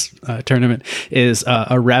this tournament is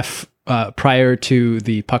a ref prior to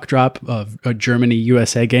the puck drop of a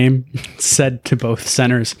Germany-USA game said to both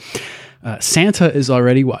centers, Santa is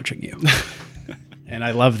already watching you. And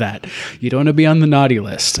I love that. You don't want to be on the naughty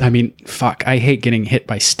list. I mean, fuck, I hate getting hit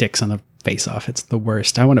by sticks on the face-off. It's the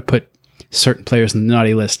worst. I want to put certain players in the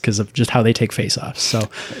naughty list because of just how they take face-offs. So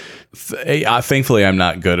thankfully, I'm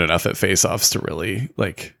not good enough at face-offs to really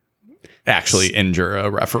actually injure a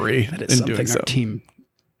referee. That is something our team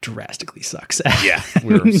drastically sucks at. Yeah,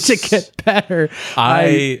 to get better.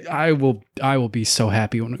 I will be so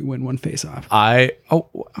happy when we win one face-off.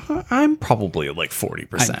 I'm probably like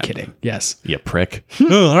 40%. I'm kidding. Yes. You prick.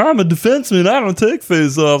 Oh, I'm a defenseman. I don't take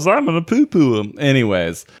face-offs. I'm gonna poo-poo them.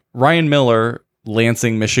 Anyways, Ryan Miller,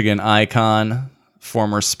 Lansing, Michigan icon,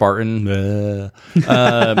 former Spartan.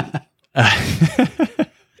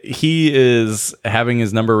 He is having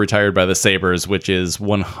his number retired by the Sabres, which is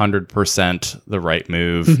 100% the right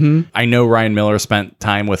move. Mm-hmm. I know Ryan Miller spent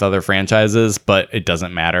time with other franchises, but it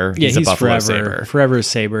doesn't matter. Yeah, he's a Buffalo forever a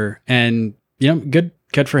Sabre. And, good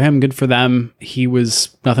for him, good for them. He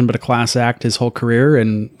was nothing but a class act his whole career,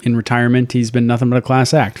 and in retirement, he's been nothing but a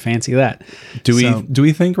class act. Fancy that. Do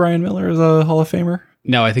we think Ryan Miller is a Hall of Famer?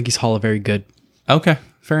 No, I think he's Hall of Very Good. Okay,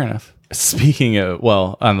 fair enough. Speaking of,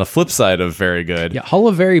 on the flip side of very good. Yeah, Hall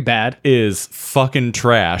of Very Bad is fucking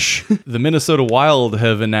trash. The Minnesota Wild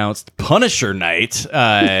have announced Punisher Night.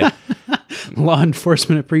 Law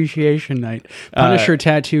Enforcement Appreciation Night. Punisher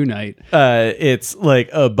Tattoo Night. It's like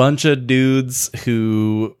a bunch of dudes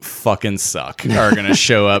who fucking suck are going to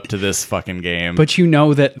show up to this fucking game. But you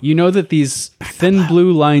know that these thin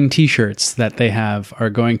blue line t-shirts that they have are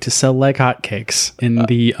going to sell like hotcakes in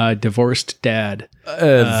the divorced dad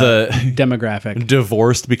the demographic.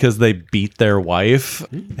 Divorced because they beat their wife.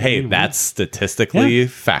 Hey, that's statistically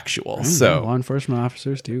factual. So law enforcement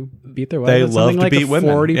officers do beat their wife. They love to beat women.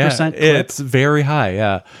 40% it's very high.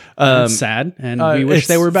 Yeah, it's sad, and we wish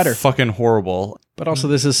they were better. Fucking horrible. But also,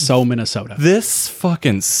 this is so Minnesota. This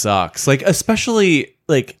fucking sucks. Like, especially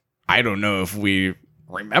I don't know if we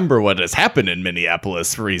remember what has happened in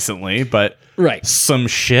Minneapolis recently, but some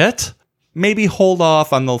shit. Maybe hold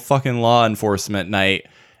off on the fucking law enforcement night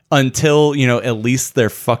until, at least their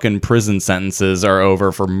fucking prison sentences are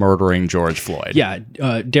over for murdering George Floyd. Yeah,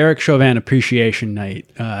 Derek Chauvin Appreciation Night.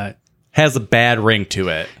 Has a bad ring to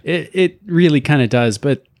it. It really kind of does,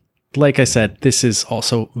 but like I said, this is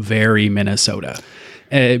also very Minnesota.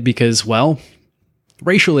 Because,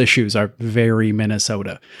 racial issues are very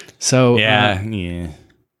Minnesota. So,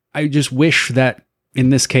 I just wish that,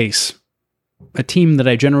 in this case, a team that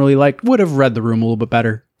I generally liked would have read the room a little bit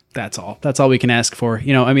better. That's all. That's all we can ask for.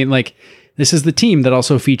 This is the team that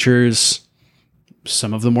also features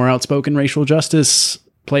some of the more outspoken racial justice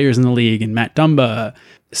players in the league, and Matt Dumba.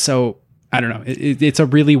 So, I don't know. It's a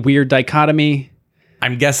really weird dichotomy.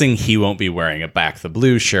 I'm guessing he won't be wearing a Back the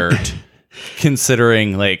Blue shirt,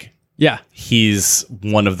 considering, he's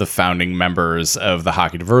one of the founding members of the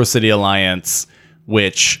Hockey Diversity Alliance,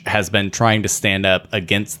 which has been trying to stand up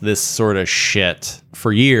against this sort of shit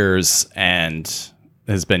for years and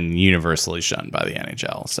has been universally shunned by the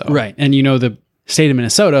NHL. So right. And the state of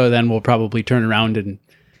Minnesota then will probably turn around and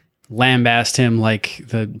lambast him like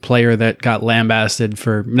the player that got lambasted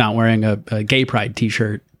for not wearing a gay pride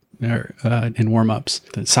t-shirt in warm-ups,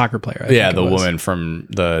 the soccer player. The woman from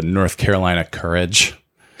the North Carolina Courage.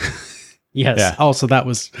 Yes. Yeah. Also, that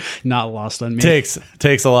was not lost on me. Takes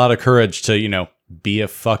a lot of courage to, be a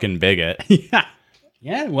fucking bigot. Yeah.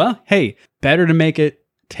 Yeah. Well, hey, better to make it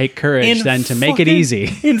take courage than to make it easy.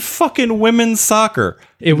 In fucking women's soccer.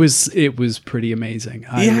 It was pretty amazing.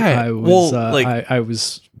 I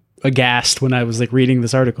was aghast when I was reading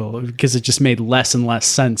this article because it just made less and less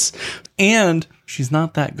sense. And she's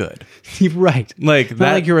not that good. You're right. Like Not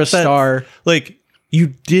that, like you're a star. Like you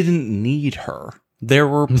didn't need her. There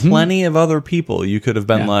were plenty of other people you could have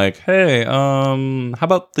been like, hey, how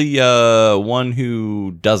about the one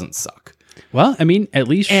who doesn't suck? Well, I mean, at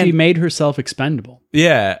least she made herself expendable.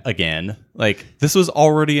 Yeah, again, like this was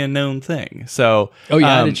already a known thing. So, Oh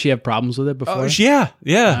yeah, did she have problems with it before? yeah.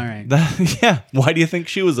 All right. Yeah. Why do you think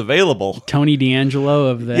she was available? Tony D'Angelo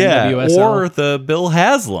of the NWSL. Or the Bill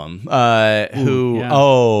Haslam,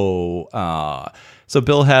 so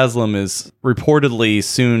Bill Haslam is reportedly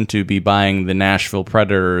soon to be buying the Nashville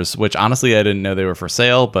Predators, which honestly I didn't know they were for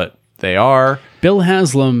sale, but they are. Bill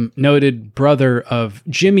Haslam, noted brother of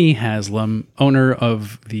Jimmy Haslam, owner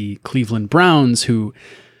of the Cleveland Browns, who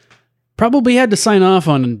probably had to sign off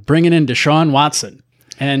on bringing in Deshaun Watson.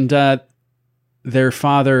 And their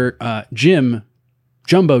father,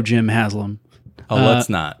 Jumbo Jim Haslam. Let's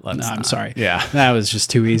not. I'm sorry. Yeah. That was just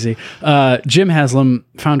too easy. Jim Haslam,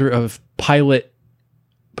 founder of Pilot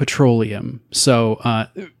Petroleum. So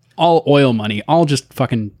all oil money, all just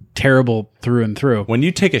fucking terrible through and through. When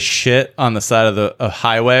you take a shit on the side of a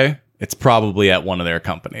highway, it's probably at one of their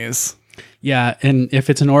companies. Yeah, and if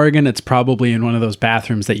it's in Oregon, it's probably in one of those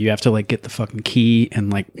bathrooms that you have to like get the fucking key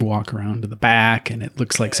and like walk around to the back, and it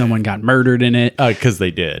looks like someone got murdered in it. Because they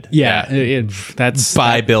did. Yeah, that's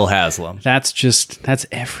by Bill Haslam. That's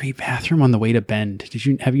every bathroom on the way to Bend.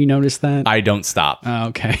 Have you noticed that? I don't stop. Oh,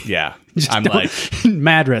 okay. Yeah, I'm like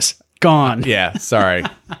Madras gone. Yeah, sorry,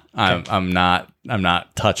 I'm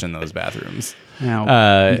not touching those bathrooms.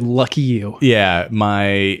 Now, lucky you. Yeah,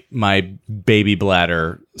 my baby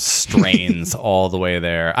bladder strains all the way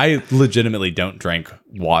there. I legitimately don't drink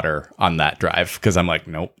water on that drive because I'm like,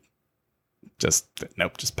 nope, just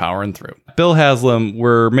powering through. Bill Haslam,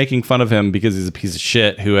 we're making fun of him because he's a piece of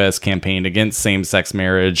shit who has campaigned against same-sex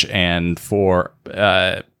marriage and for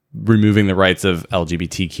removing the rights of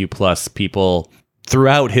LGBTQ plus people.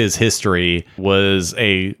 Throughout his history, was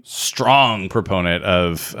a strong proponent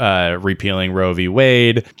of repealing Roe v.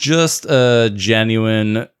 Wade. Just a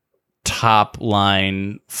genuine top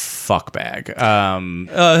line fuckbag.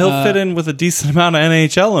 He'll fit in with a decent amount of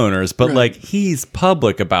NHL owners, but like he's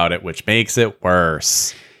public about it, which makes it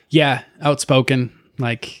worse. Yeah, outspoken.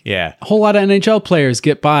 Like, yeah, a whole lot of NHL players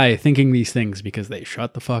get by thinking these things because they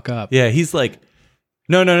shut the fuck up. Yeah, he's like,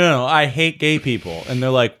 no, I hate gay people, and they're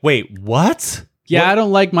like, wait, what? Yeah, what? I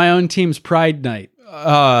don't like my own team's Pride Night.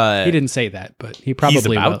 He didn't say that, but he probably he's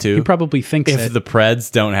about will. to. He probably thinks if the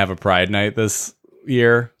Preds don't have a Pride Night this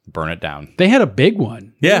year, burn it down. They had a big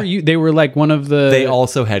one. Yeah. They were like one of the... They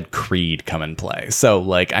also had Creed come and play. So,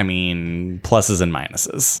 like, I mean, pluses and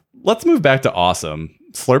minuses. Let's move back to awesome.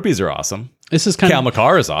 Slurpees are awesome. This is kind Cal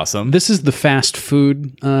McCarr is awesome. This is the fast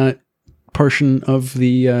food portion of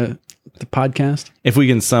the podcast. If we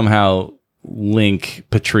can somehow link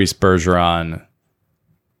Patrice Bergeron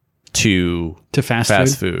to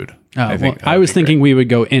fast food. I was thinking we would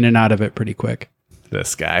go in and out of it pretty quick.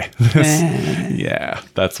 This guy. Yeah,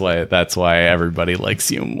 that's why everybody likes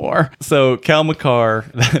you more. So Cal McCarr,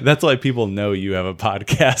 that's why people know you have a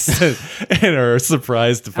podcast and are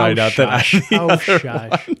surprised to find out that I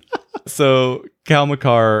So Cal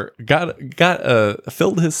McCarr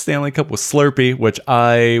filled his Stanley Cup with Slurpee, which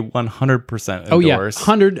I 100% endorse. Oh yeah,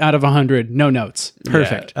 100 out of 100, no notes.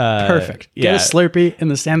 Perfect. Yeah, perfect. Get a Slurpee in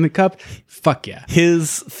the Stanley Cup. Fuck yeah.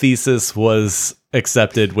 His thesis was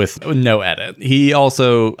accepted with no edit. He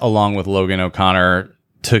also, along with Logan O'Connor,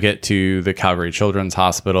 took it to the Calgary Children's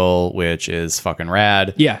Hospital, which is fucking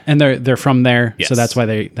rad. Yeah, and they're from there, yes. So that's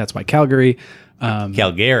why Calgary.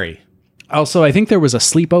 Calgary. Also, I think there was a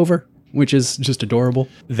sleepover, which is just adorable.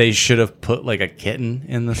 They should have put like a kitten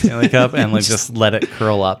in the Stanley Cup and like just let it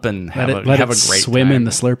curl up and have a great swim time. in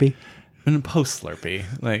the Slurpee. And post Slurpee,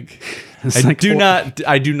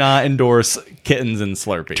 I do not endorse kittens and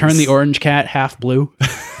Slurpees. Turn the orange cat half blue.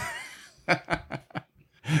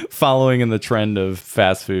 Following in the trend of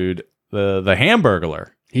fast food, the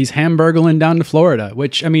Hamburglar. He's hamburgling down to Florida,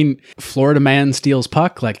 which, I mean, Florida man steals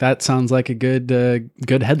puck. Like, that sounds like a good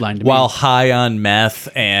headline to me. While high on meth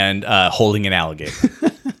and holding an alligator.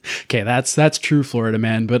 Okay, that's true, Florida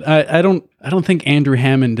man. But I don't think Andrew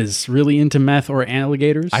Hammond is really into meth or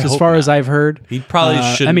alligators, as far as I've heard. He probably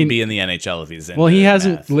shouldn't be in the NHL if he's in. Well, he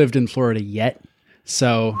hasn't lived in Florida yet,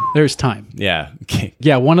 so there's time. Yeah. Okay.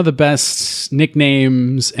 Yeah, one of the best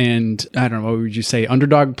nicknames and, I don't know, what would you say,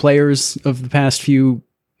 underdog players of the past few...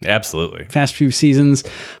 Absolutely. Past few seasons.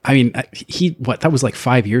 I mean, that was like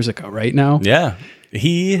 5 years ago, right now? Yeah.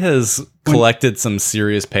 He has collected some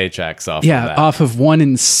serious paychecks off of that. Off of one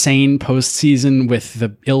insane postseason with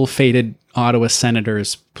the ill-fated Ottawa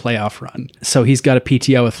Senators playoff run. So he's got a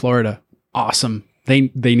PTO with Florida. awesome. They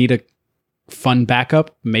need a fun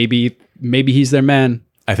backup. Maybe he's their man.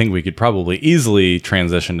 I think we could probably easily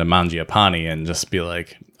transition to Mangiapane and just be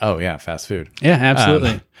like, oh yeah, fast food. Yeah,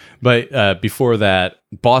 absolutely. But before that,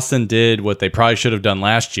 Boston did what they probably should have done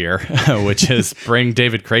last year, which is bring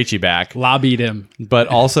David Krejci back. Lobbied him. But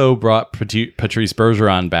also brought Patrice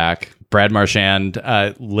Bergeron back. Brad Marchand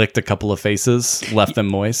licked a couple of faces, left them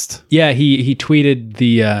moist. Yeah, he tweeted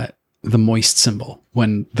the moist symbol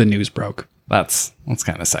when the news broke. That's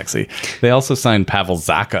kind of sexy. They also signed Pavel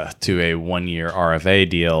Zacha to a 1-year RFA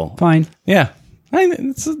deal. Fine. Yeah.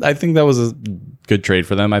 I think that was a good trade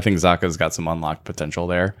for them. I think Zacha's got some unlocked potential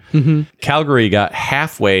there. Mm-hmm. Calgary got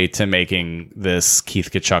halfway to making this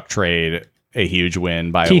Keith Tkachuk trade a huge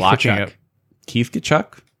win by locking up Keith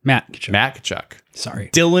Tkachuk? Matt Tkachuk. Matt Tkachuk. Sorry.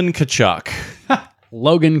 Dylan Tkachuk.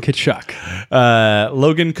 Logan Tkachuk.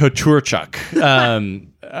 Logan Couturechuk.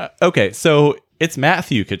 Okay, so it's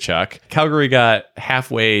Matthew Tkachuk. Calgary got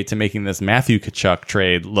halfway to making this Matthew Tkachuk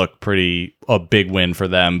trade look a big win for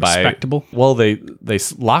them. Respectable. Well, they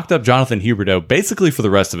locked up Jonathan Huberdeau basically for the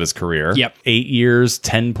rest of his career. Yep. 8 years,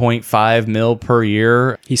 $10.5 million per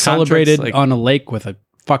year. He celebrated on a lake with a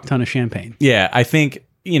fuck ton of champagne. Yeah, I think,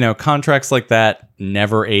 contracts like that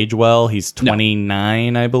never age well. He's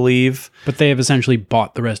 29, I believe. But they have essentially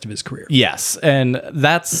bought the rest of his career. Yes, and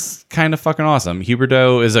that's kind of fucking awesome.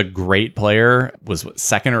 Huberdeau is a great player, was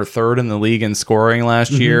second or third in the league in scoring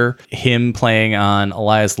last year. Him playing on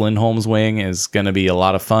Elias Lindholm's wing is going to be a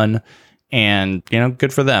lot of fun, and,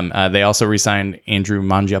 good for them. They also re-signed Andrew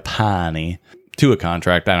Mangiapane to a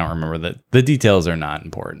contract. I don't remember the details are not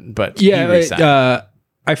important, but yeah,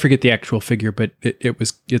 I forget the actual figure, but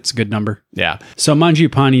it's a good number. Yeah. So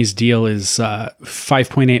Mangiapane's deal is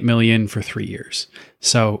 $5.8 million for 3 years.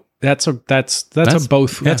 So that's a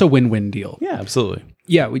win-win deal. Yeah, absolutely.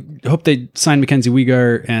 Yeah, we hope they sign Mackenzie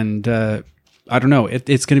Weegar, and I don't know.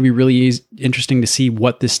 It's going to be really interesting to see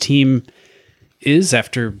what this team is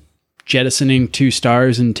after jettisoning 2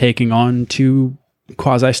 stars and taking on 2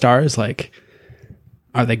 quasi-stars. Like,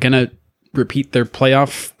 are they going to repeat their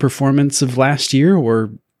playoff performance of last year or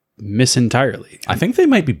miss entirely? I think they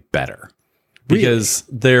might be better because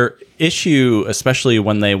their issue, especially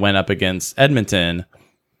when they went up against Edmonton,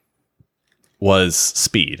 was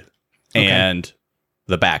speed and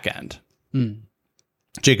the back end.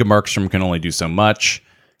 Jacob Markstrom can only do so much.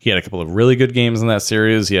 He had a couple of really good games in that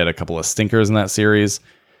series. He had a couple of stinkers in that series.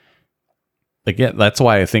 Again, that's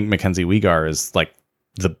why I think Mackenzie Weegar is like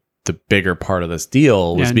the bigger part of this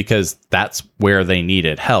deal was because that's where they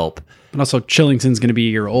needed help. And also Chillington's going to be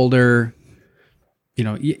a year older.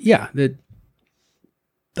 I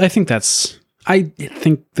think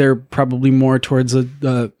they're probably more towards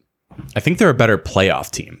I think they're a better playoff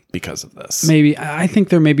team because of this. Maybe. I think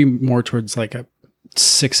they're maybe more towards like a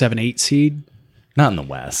 6, 7, 8 seed. Not in the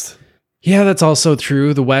West. Yeah, that's also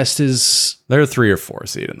true. The West is... They're a 3 or 4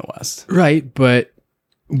 seed in the West. Right, but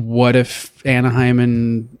what if Anaheim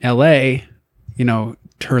and LA,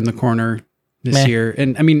 turn the corner this year?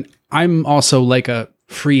 And I mean, I'm also like a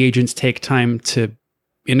free agents take time to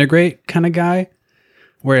integrate kind of guy.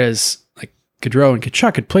 Whereas like Gaudreau and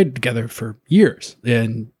Tkachuk had played together for years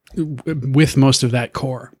and with most of that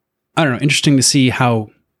core. I don't know. Interesting to see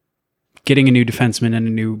how getting a new defenseman and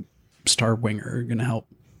a new star winger are going to help.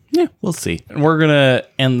 Yeah, we'll see. And we're going to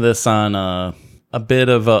end this on a bit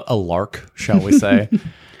of a lark, shall we say.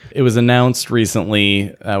 It was announced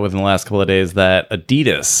recently, within the last couple of days, that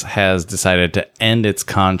Adidas has decided to end its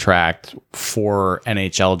contract for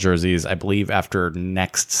NHL jerseys, I believe, after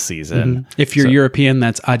next season. If you're European,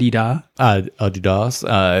 that's Adidas.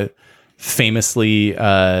 Adidas, famously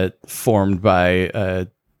formed by a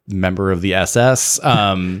member of the SS.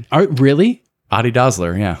 Really? Adi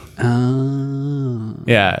Dassler, yeah. Oh.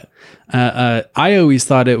 Yeah. I always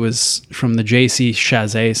thought it was from the JC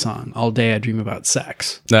Chazé song, All Day I Dream About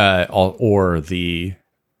Sex. Or the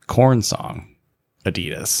Korn song,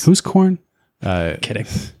 Adidas. Who's Korn? Kidding.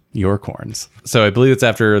 Your Corns. So I believe it's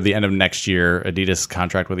after the end of next year, Adidas'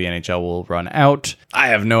 contract with the NHL will run out. I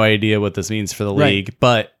have no idea what this means for the league,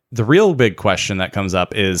 but the real big question that comes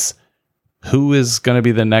up is who is going to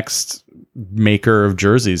be the next maker of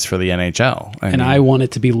jerseys for the NHL? I want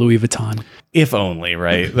it to be Louis Vuitton. If only,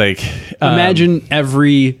 right? Like, imagine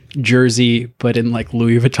every jersey, but in like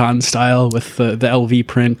Louis Vuitton style with the LV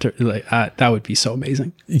print. That would be so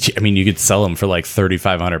amazing. I mean, you could sell them for like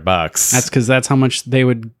 $3,500. That's because that's how much they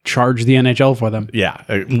would charge the NHL for them. Yeah,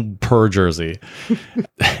 per jersey.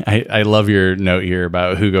 I love your note here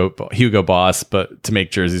about Hugo Boss, but to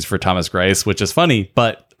make jerseys for Thomas Greiss, which is funny,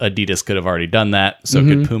 but Adidas could have already done that. So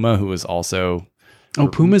could Puma, who was also... Oh,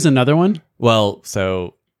 Puma's another one? Well,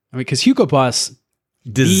 so I mean, because Hugo Boss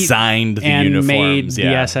designed the and uniforms. made the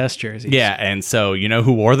Yeah. SS jerseys. Yeah, and so you know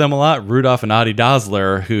who wore them a lot? Rudolph and Adi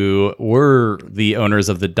Dassler, who were the owners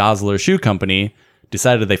of the Dassler Shoe Company,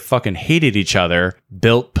 decided they fucking hated each other,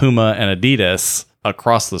 built Puma and Adidas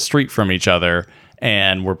across the street from each other,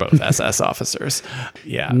 and were both SS officers.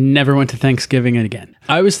 Yeah. Never went to Thanksgiving again.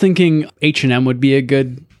 I was thinking H&M would be a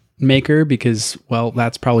good maker because, well,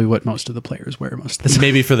 that's probably what most of the players wear most of the time.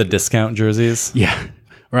 Maybe for the discount jerseys. Yeah.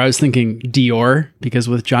 Or I was thinking Dior because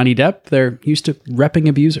with Johnny Depp, they're used to repping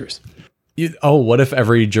abusers. What if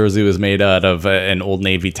every jersey was made out of an Old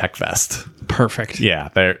Navy tech vest? Perfect. Yeah,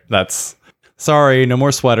 that's... Sorry, no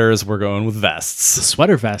more sweaters. We're going with vests.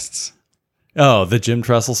 Sweater vests. Oh, the Jim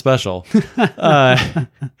Tressel special.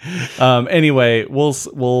 Anyway, we'll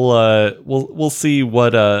see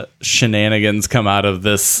what shenanigans come out of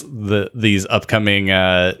these upcoming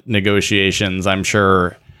negotiations. I'm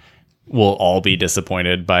sure we'll all be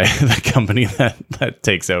disappointed by the company that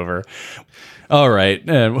takes over. All right,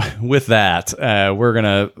 with that, we're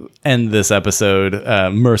gonna end this episode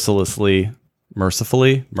mercifully. You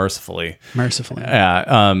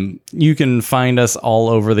can find us all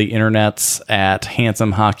over the internets at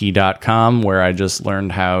handsomehockey.com, where I just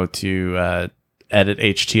learned how to edit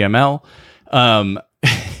HTML. I'm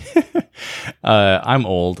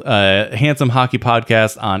old. Handsome Hockey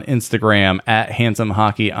Podcast on Instagram, at Handsome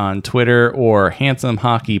Hockey on Twitter, or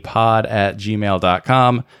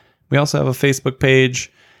handsomehockeypod@gmail.com. We also have a Facebook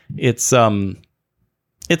page. It's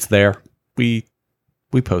there. We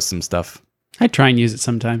post some stuff. I try and use it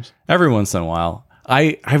sometimes. Every once in a while.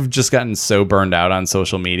 I've just gotten so burned out on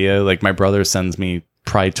social media. Like, my brother sends me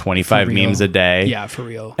probably 25 memes a day. Yeah, for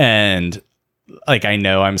real. And like, I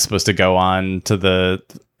know I'm supposed to go on to the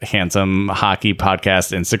Handsome Hockey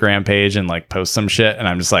Podcast Instagram page and like post some shit. And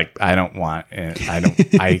I'm just like, I don't want it.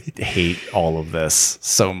 I hate all of this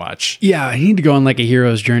so much. Yeah, I need to go on like a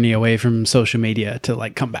hero's journey away from social media to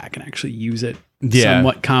like come back and actually use it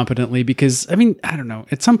somewhat competently, because I mean, I don't know,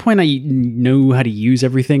 at some point I know how to use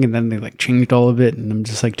everything and then they like changed all of it and I'm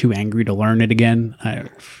just like too angry to learn it again.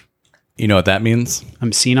 You know what that means?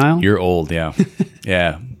 I'm senile. You're old. Yeah.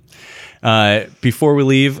 Yeah. Before we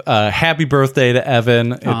leave, happy birthday to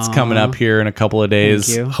Evan. It's coming up here in a couple of days.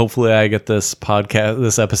 Thank you. Hopefully I get this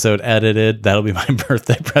episode edited. That'll be my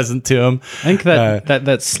birthday present to him. I think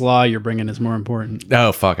that slaw you're bringing is more important.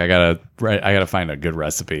 Oh fuck. I gotta find a good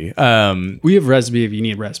recipe. We have recipe if you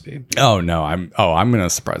need recipe. Oh no, I'm going to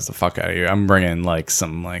surprise the fuck out of you. I'm bringing like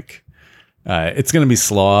some it's going to be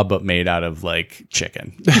slaw, but made out of like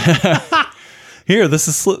chicken. Here, this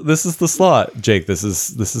is the slaw, Jake. This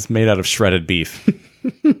is made out of shredded beef.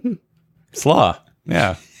 Slaw,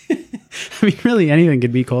 yeah. I mean, really, anything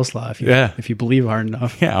could be coleslaw if you believe hard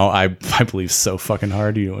enough. Yeah, I believe so fucking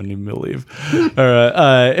hard you wouldn't even believe. All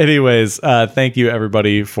right. Anyways, thank you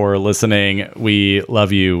everybody for listening. We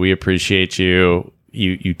love you. We appreciate you.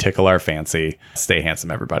 You tickle our fancy. Stay handsome,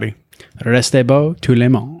 everybody. Restez beau, tout le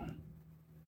monde.